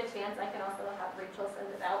that if you get a chance. I can also have Rachel send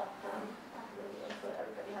it out after the meeting so that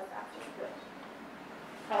everybody has access to it.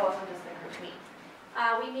 How often does the group meet?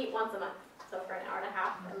 We meet once a month, so for an hour and a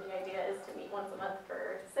half, and the idea is to meet once a month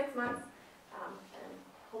for 6 months, and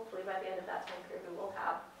hopefully by the end of that time period we will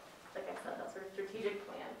have, like I said, that sort of strategic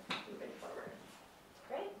plan moving forward.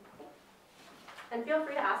 Great. And feel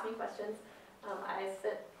free to ask me questions. I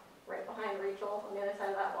sit right behind Rachel on the other side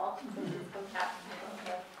of that wall, so she's come back.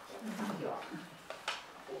 Thank you all.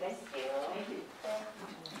 Thank you. Thank you.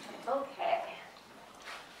 Okay.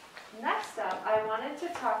 Next up, I wanted to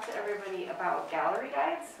talk to everybody about gallery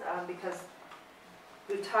guides because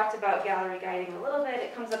we've talked about gallery guiding a little bit.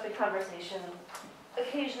 It comes up in conversation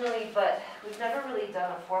occasionally, but we've never really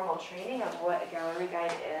done a formal training of what a gallery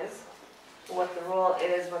guide is, what the role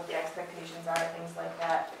is, what the expectations are, things like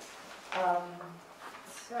that.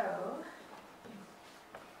 So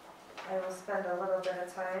I will spend a little bit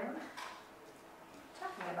of time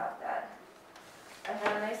talking about that. I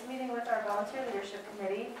had a nice meeting with our volunteer leadership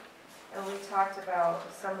committee, and we talked about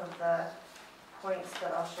some of the points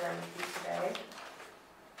that I'll share with you today.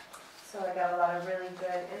 So I got a lot of really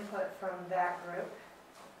good input from that group.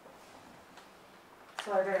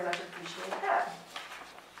 So I very much appreciate that.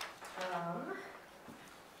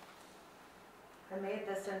 I made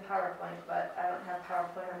this in PowerPoint, but I don't have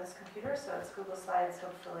PowerPoint on this computer, so it's Google Slides.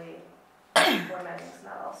 Hopefully formatting's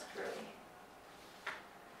not all screwy.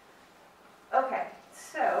 Okay,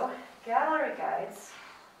 so gallery guides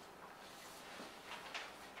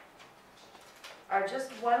are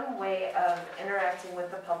just one way of interacting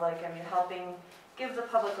with the public and helping give the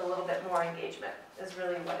public a little bit more engagement is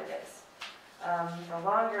really what it is. The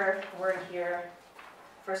longer word here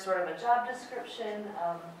for sort of a job description,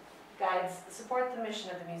 guides support the mission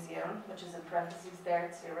of the museum, which is in parentheses there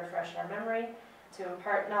to refresh our memory, to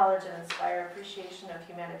impart knowledge and inspire appreciation of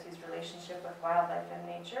humanity's relationship with wildlife and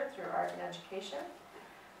nature through art and education,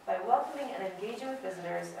 by welcoming and engaging with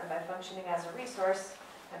visitors, and by functioning as a resource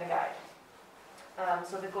and a guide.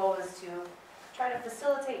 So the goal is to try to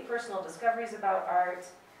facilitate personal discoveries about art,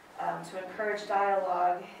 to encourage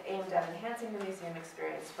dialogue aimed at enhancing the museum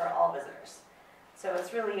experience for all visitors. So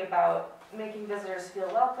it's really about making visitors feel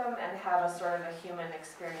welcome and have a sort of a human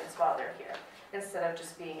experience while they're here, instead of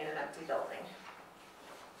just being in an empty building.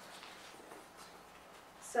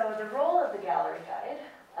 So the role of the gallery guide,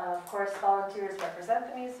 of course, volunteers represent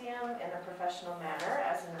the museum in a professional manner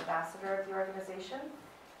as an ambassador of the organization.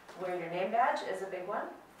 Wear your name badge is a big one.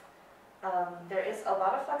 There is a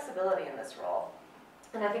lot of flexibility in this role,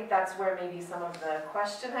 and I think that's where maybe some of the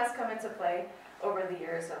question has come into play over the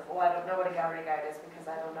years of, well, I don't know what a gallery guide is because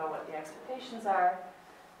I don't know what the expectations are.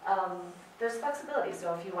 There's flexibility,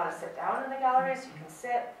 so if you want to sit down in the galleries, you can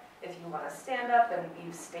sit. If you want to stand up and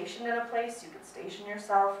be stationed in a place, you can station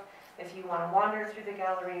yourself. If you want to wander through the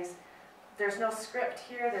galleries, there's no script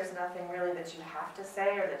here. There's nothing really that you have to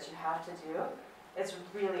say or that you have to do. It's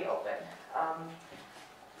really open.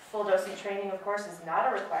 Full docent training, of course, is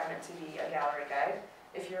not a requirement to be a gallery guide.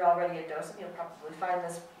 If you're already a docent, you'll probably find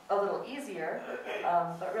this a little easier,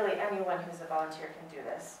 but really anyone who's a volunteer can do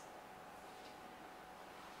this.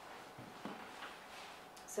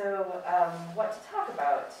 So what to talk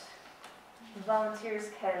about? Volunteers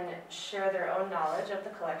can share their own knowledge of the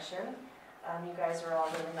collection. You guys are all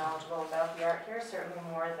really knowledgeable about the art here, certainly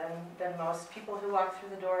more than most people who walk through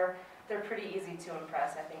the door. They're pretty easy to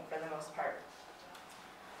impress, I think, for the most part.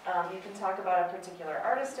 You can talk about a particular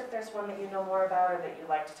artist if there's one that you know more about or that you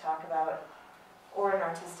like to talk about, or an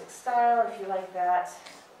artistic style if you like that,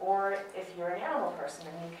 or if you're an animal person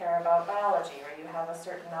and you care about biology or you have a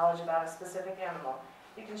certain knowledge about a specific animal,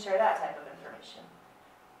 you can share that type of information.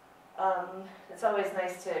 It's always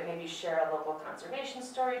nice to maybe share a local conservation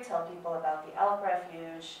story, tell people about the elk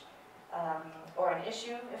refuge, or an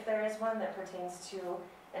issue if there is one that pertains to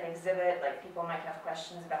an exhibit. Like people might have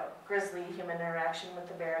questions about grizzly-human interaction with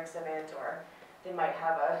the bear exhibit, or they might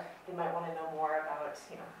want to know more about,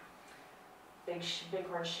 you know,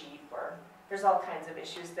 bighorn sheep, or there's all kinds of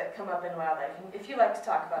issues that come up in wildlife. And if you like to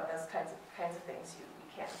talk about those kinds of things, you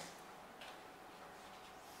can.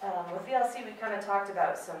 With VLC, we kind of talked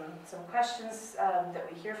about some questions that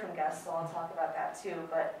we hear from guests, so I'll talk about that too.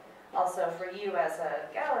 But also for you as a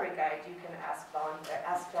gallery guide, you can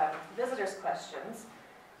ask visitors questions.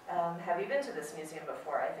 Have you been to this museum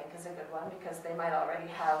before? I think is a good one because they might already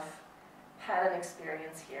have had an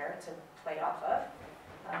experience here to play off of.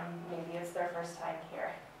 Maybe it's their first time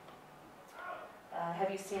here. Have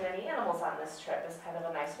you seen any animals on this trip? Is kind of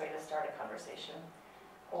a nice way to start a conversation.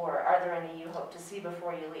 Or are there any you hope to see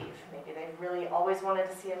before you leave? Maybe they've really always wanted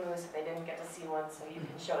to see a moose, they didn't get to see one, so you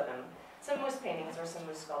can show them some moose paintings or some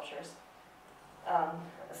moose sculptures.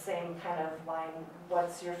 Same kind of line,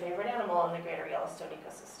 what's your favorite animal in the greater Yellowstone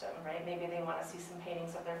ecosystem, right? Maybe they want to see some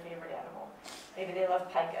paintings of their favorite animal. Maybe they love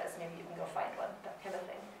pikas, maybe you can go find one, that kind of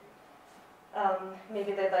thing.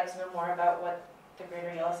 Maybe they'd like to know more about what the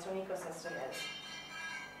greater Yellowstone ecosystem is.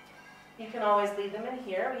 You can always lead them in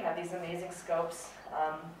here. We have these amazing scopes.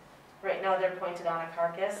 Right now they're pointed on a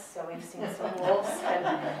carcass, so we've seen some wolves and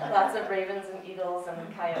lots of ravens and eagles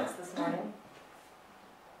and coyotes this morning.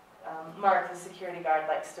 Mark, the security guard,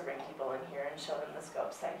 likes to bring people in here and show them the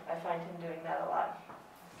scopes. I find him doing that a lot.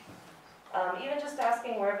 Even just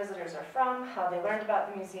asking where visitors are from, how they learned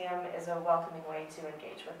about the museum is a welcoming way to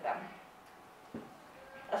engage with them.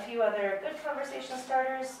 A few other good conversation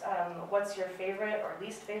starters. What's your favorite or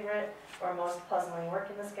least favorite or most puzzling work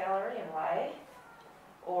in this gallery and why?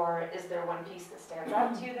 Or is there one piece that stands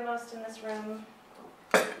out to you the most in this room?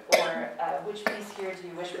 Or which piece here do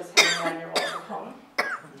you wish was hanging on your wall at home?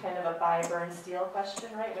 Kind of a buy, burn, steal question,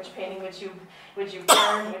 right? Which painting would you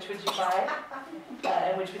burn, which would you buy,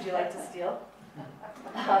 and which would you like to steal?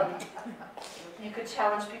 You could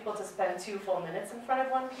challenge people to spend 2 full minutes in front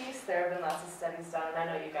of one piece. There have been lots of studies done, and I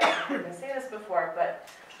know you guys have heard me say this before, but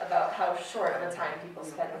about how short of a time people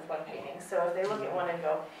spend with one painting. So if they look at one and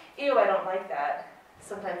go, ew, I don't like that,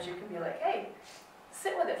 sometimes you can be like, hey,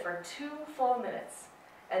 sit with it for 2 full minutes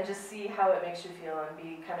and just see how it makes you feel and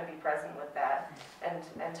be present with that and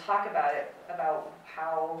talk about it, about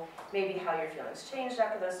how maybe how your feelings changed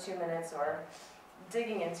after those 2 minutes or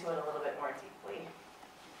digging into it a little bit more deeply.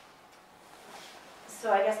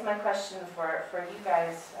 So I guess my question for you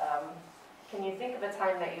guys, can you think of a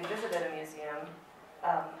time that you visited a museum?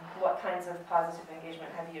 What kinds of positive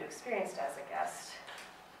engagement have you experienced as a guest?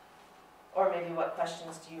 Or maybe what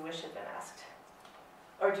questions do you wish had been asked?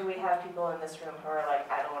 Or do we have people in this room who are like,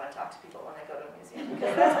 I don't want to talk to people when I go to a museum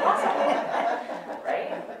because that's possible,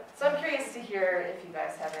 right? So I'm curious to hear if you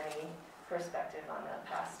guys have any perspective on a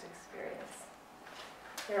past experience.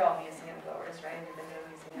 You're all museum goers, right? You've been to a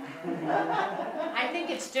museum. I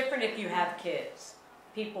think it's different if you have kids,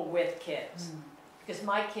 people with kids. Because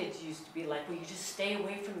my kids used to be like, well, you just stay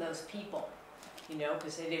away from those people, you know,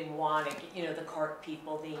 because they didn't want to, you know, the cart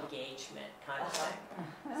people, the engagement kind of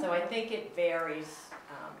thing. So I think it varies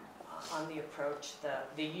on the approach,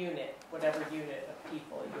 the unit, whatever unit of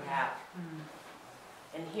people you have.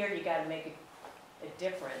 And here you got to make a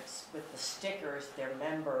difference with the stickers, they're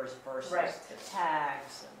members versus the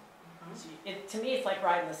tags. And so to me, it's like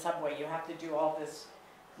riding the subway. You have to do all this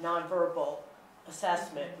nonverbal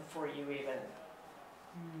assessment before you even.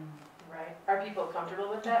 Right. Are people comfortable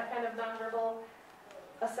with that kind of nonverbal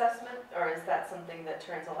assessment, or is that something that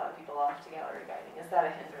turns a lot of people off to gallery guiding? Is that a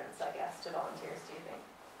hindrance, I guess, to volunteers, do you think?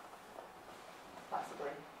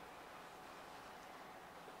 Possibly.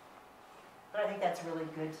 But I think that's really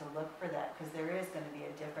good to look for that, because there is going to be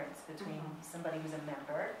a difference between somebody who's a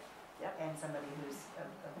member and somebody who's a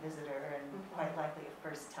visitor, and quite likely a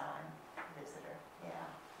first-time visitor. Yeah.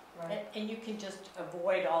 And you can just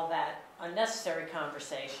avoid all that unnecessary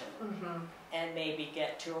conversation and maybe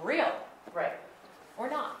get to a real. Right. Or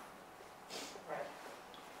not.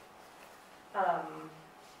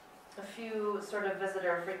 A few sort of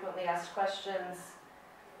visitor frequently asked questions.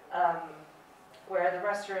 Where are the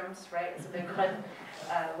restrooms, right? It's a big one.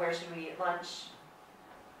 Where should we eat lunch?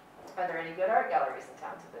 Are there any good art galleries in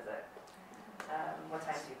town to visit? What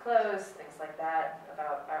time do you close? Things like that.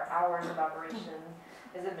 About our hours of operation.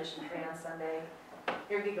 Is admission free on Sunday?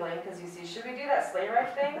 You're giggling because you see, should we do that sleigh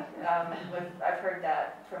ride thing? I've heard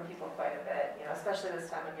that from people quite a bit, you know, especially this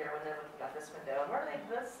time of year when they're looking out this window. And where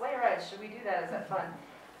are the sleigh rides? Should we do that? Is that fun?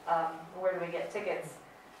 Where do we get tickets?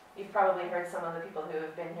 You've probably heard some of the people who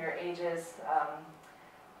have been here ages.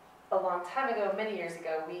 A long time ago, many years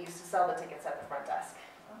ago, we used to sell the tickets at the front desk.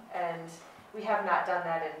 And we have not done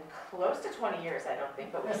that in close to 20 years, I don't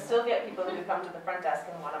think, but we still get people who come to the front desk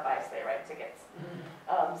and want to buy sleigh ride tickets.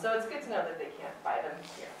 So it's good to know that they can't buy them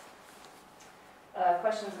here.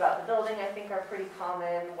 Questions about the building, I think, are pretty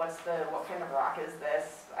common. What kind of rock is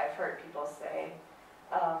this? I've heard people say,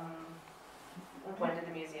 when did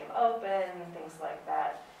the museum open? Things like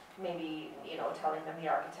that. Maybe, you know, telling them the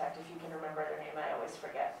architect, if you can remember their name, I always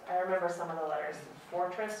forget. I remember some of the letters,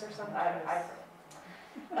 Fortress or something, I forget.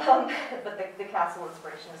 But the castle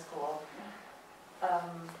inspiration is cool.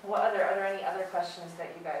 Are there any other questions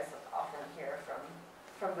that you guys often hear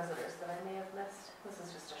from visitors that I may have missed? This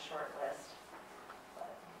is just a short list.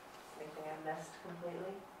 But anything I've missed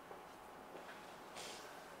completely?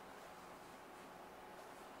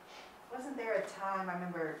 Wasn't there a time, I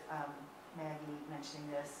remember Maggie mentioning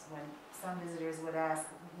this, when some visitors would ask,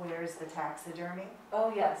 where's the taxidermy?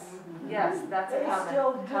 Oh, yes. Yes, that's a They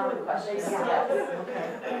still do. common question. They Yes. still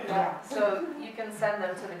Okay. Yeah. So you can send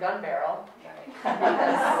them to the gun barrel.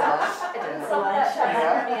 Because it didn't some of that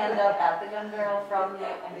taxidermy end up at the gun barrel from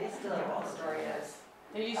the story is.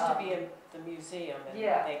 There used to be the museum and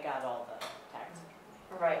Yeah. they got all the taxidermy.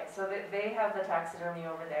 Right, so they have the taxidermy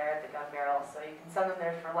over there at the gun barrel, so you can send them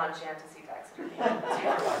there for lunch and to see taxidermy.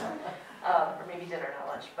 Or maybe dinner, not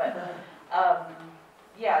lunch, but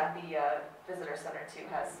yeah, the visitor center too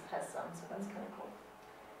has some, so that's kind of cool.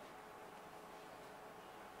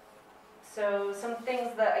 So some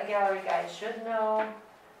things that a gallery guide should know,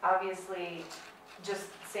 obviously, just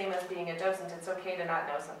same as being a docent, it's okay to not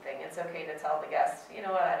know something. It's okay to tell the guest, you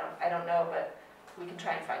know what, I don't know, but we can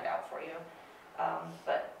try and find out for you.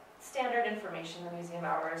 But standard information, the museum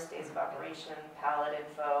hours, days of operation, palette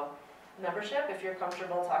info, membership, if you're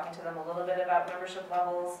comfortable talking to them a little bit about membership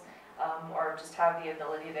levels, or just have the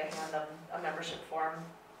ability to hand them a membership form,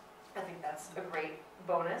 I think that's a great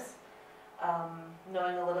bonus.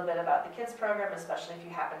 Knowing a little bit about the kids program, especially if you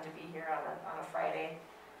happen to be here on a Friday,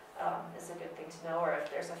 is a good thing to know, or if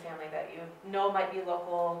there's a family that you know might be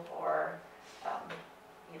local, or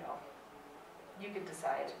you know, you could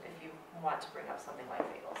decide if you want to bring up something like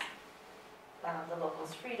bagels. The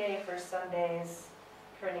locals free day for Sundays,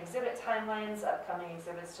 current exhibit timelines, upcoming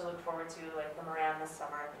exhibits to look forward to, like the Moran this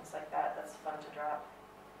summer, things like that. That's fun to drop.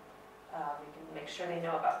 We can make sure they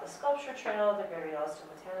know about the sculpture trail, the Greater Yellowstone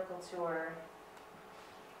Botanical Tour.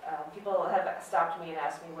 People have stopped me and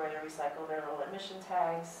asked me where to recycle their little admission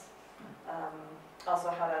tags.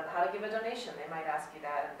 Also how to give a donation. They might ask you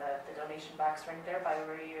that, and the donation box right there by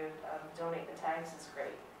where you donate the tags is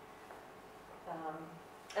great.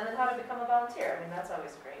 And then how to become a volunteer. I mean, that's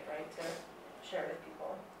always great, right, to share with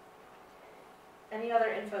people. Any other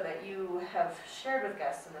info that you have shared with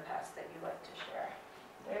guests in the past that you'd like to share?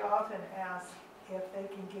 They often ask if they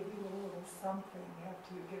can give you a little something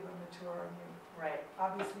after you give them a tour, and you Right.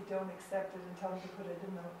 obviously don't accept it and tell them to put it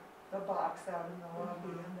in the box out in the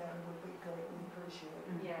lobby, and that would be greatly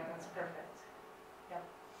appreciated. Yeah, that's perfect. Yep.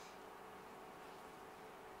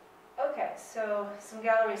 Okay, so some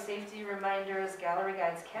gallery safety reminders. Gallery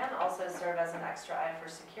guides can also serve as an extra eye for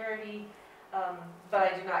security,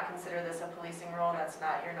 but I do not consider this a policing role. That's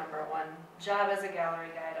not your number one job as a gallery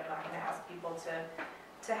guide. I'm not going to ask people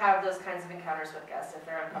to have those kinds of encounters with guests if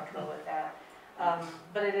they're uncomfortable with that.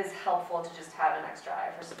 But it is helpful to just have an extra eye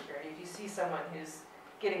for security. If you see someone who's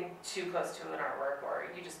getting too close to an artwork, or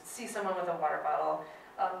you just see someone with a water bottle,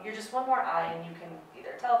 you're just one more eye, and you can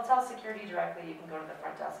either tell security directly, you can go to the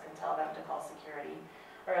front desk and tell them to call security,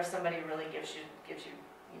 or if somebody really gives you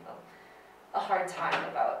a hard time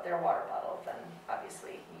about their water bottle, then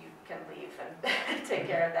obviously you can leave and take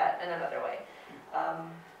care of that in another way.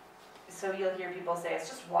 So you'll hear people say, it's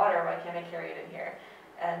just water, why can't I carry it in here?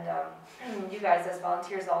 And you guys as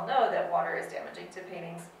volunteers all know that water is damaging to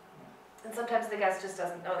paintings. And sometimes the guest just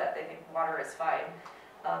doesn't know that. They think water is fine.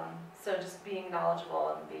 So just being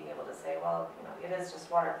knowledgeable and being able to say, well, you know, it is just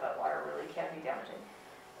water, but water really can be damaging.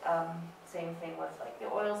 Same thing with like the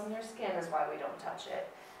oils in your skin is why we don't touch it.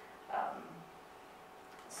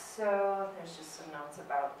 So there's just some notes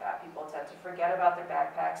about that. People tend to forget about their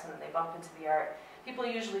backpacks and then they bump into the art. People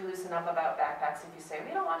usually loosen up about backpacks if you say,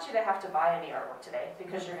 we don't want you to have to buy any artwork today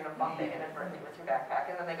because you're going to bump it inadvertently with your backpack.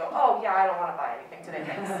 And then they go, oh yeah, I don't want to buy anything today,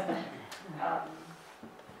 thanks.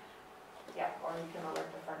 Yeah, or you can alert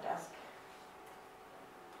the front desk.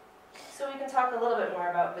 So we can talk a little bit more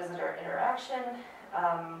about visitor interaction,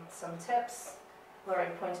 some tips. Lori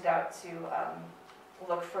pointed out to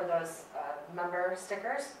look for those member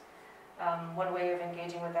stickers. One way of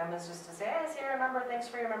engaging with them is just to say, hey, I see you're a member, thanks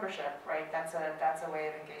for your membership, right? That's a way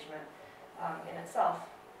of engagement in itself.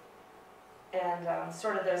 And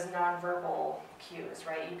sort of those nonverbal cues,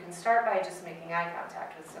 right? You can start by just making eye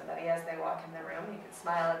contact with somebody as they walk in the room. You can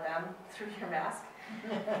smile at them through your mask.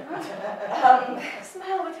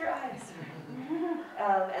 Smile with your eyes.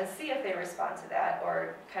 And see if they respond to that,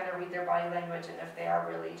 or kind of read their body language, and if they are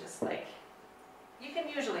really just like, you can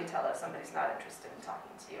usually tell if somebody's not interested in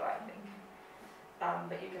talking to you, I think.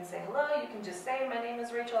 But you can say hello, you can just say, my name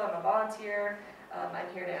is Rachel, I'm a volunteer,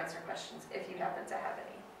 I'm here to answer questions if you happen to have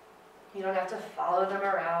any. You don't have to follow them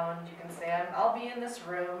around, you can say, I'll be in this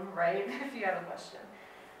room, right, if you have a question.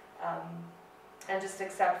 And just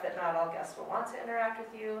accept that not all guests will want to interact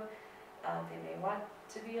with you. They may want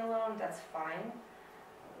to be alone, that's fine.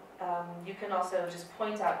 You can also just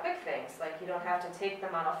point out quick things, like you don't have to take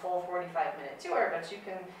them on a full 45-minute tour, but you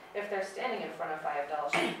can, if they're standing in front of 5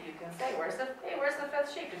 doll sheep, you can say, where's the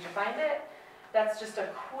 5th sheep, did you find it? That's just a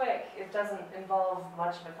quick, it doesn't involve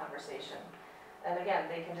much of a conversation. And again,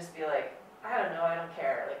 they can just be like, I don't know, I don't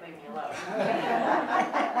care, like leave me alone.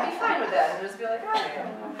 Be fine with that, and just be like, okay,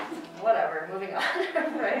 whatever, moving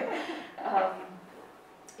on, right?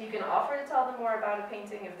 You can offer to tell them more about a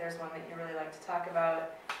painting if there's one that you really like to talk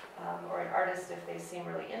about, or an artist if they seem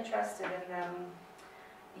really interested in them.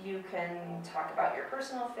 You can talk about your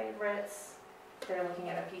personal favorites. If they're looking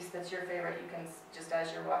at a piece that's your favorite, you can, just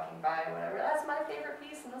as you're walking by, whatever, that's my favorite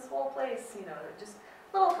piece in this whole place, you know, just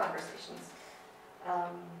little conversations.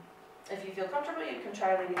 If you feel comfortable, you can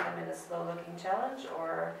try leading them in a slow looking challenge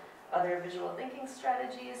or other visual thinking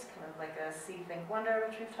strategies, kind of like a see, think, wonder,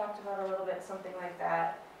 which we've talked about a little bit, something like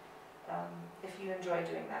that, if you enjoy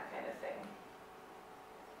doing that kind of thing.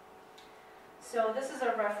 So this is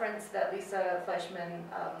a reference that Lisa Fleischman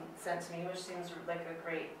sent to me, which seems like a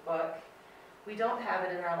great book. We don't have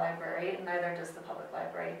it in our library, and neither does the public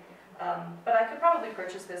library. But I could probably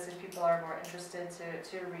purchase this if people are more interested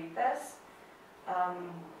to read this.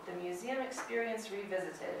 The Museum Experience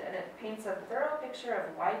Revisited, and it paints a thorough picture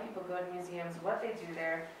of why people go to museums, what they do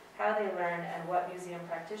there, how they learn, and what museum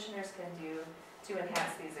practitioners can do to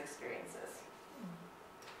enhance these experiences.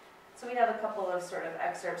 So we have a couple of sort of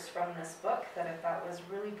excerpts from this book that I thought was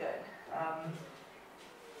really good.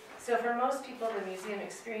 So for most people, the museum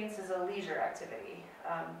experience is a leisure activity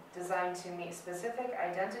designed to meet specific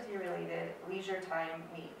identity-related leisure time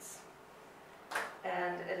needs.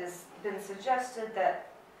 And it has been suggested that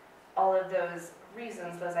all of those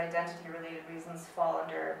reasons, those identity-related reasons, fall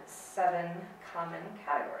under 7 common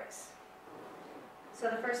categories. So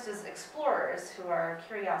the first is explorers, who are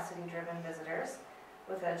curiosity-driven visitors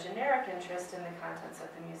with a generic interest in the contents of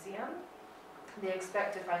the museum. They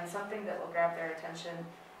expect to find something that will grab their attention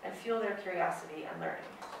and fuel their curiosity and learning.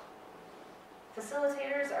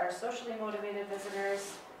 Facilitators are socially motivated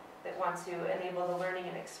visitors that want to enable the learning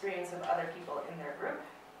and experience of other people in their group.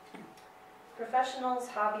 Professionals,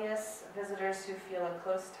 hobbyists, visitors who feel a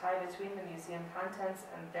close tie between the museum contents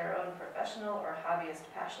and their own professional or hobbyist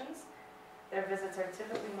passions. Their visits are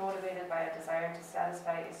typically motivated by a desire to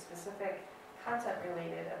satisfy a specific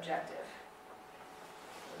content-related objective.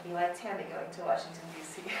 It would be like Tammi going to Washington,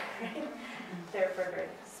 D.C., right? There for a very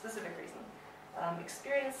specific reason.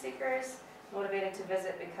 Experience seekers, motivated to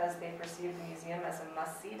visit because they perceive the museum as a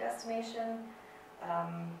must-see destination.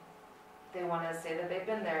 They want to say that they've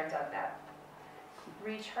been there and done that.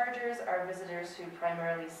 Rechargers are visitors who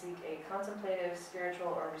primarily seek a contemplative, spiritual,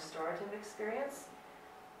 or restorative experience.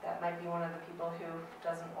 That might be one of the people who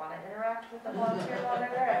doesn't want to interact with the volunteer while they're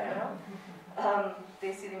there, I don't know. They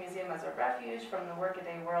see the museum as a refuge from the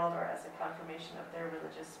workaday world or as a confirmation of their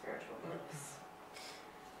religious, spiritual beliefs.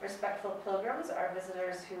 Respectful pilgrims are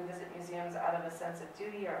visitors who visit museums out of a sense of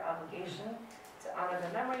duty or obligation to honor the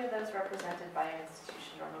memory of those represented by an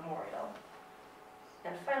institution or memorial.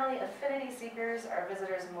 And finally, affinity seekers are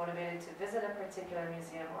visitors motivated to visit a particular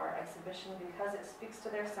museum or exhibition because it speaks to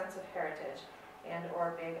their sense of heritage and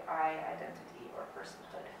or big I identity or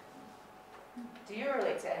personhood. Do you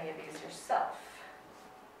relate to any of these yourself?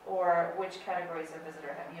 Or which categories of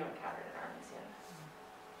visitor have you encountered in our museum?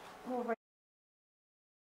 Well,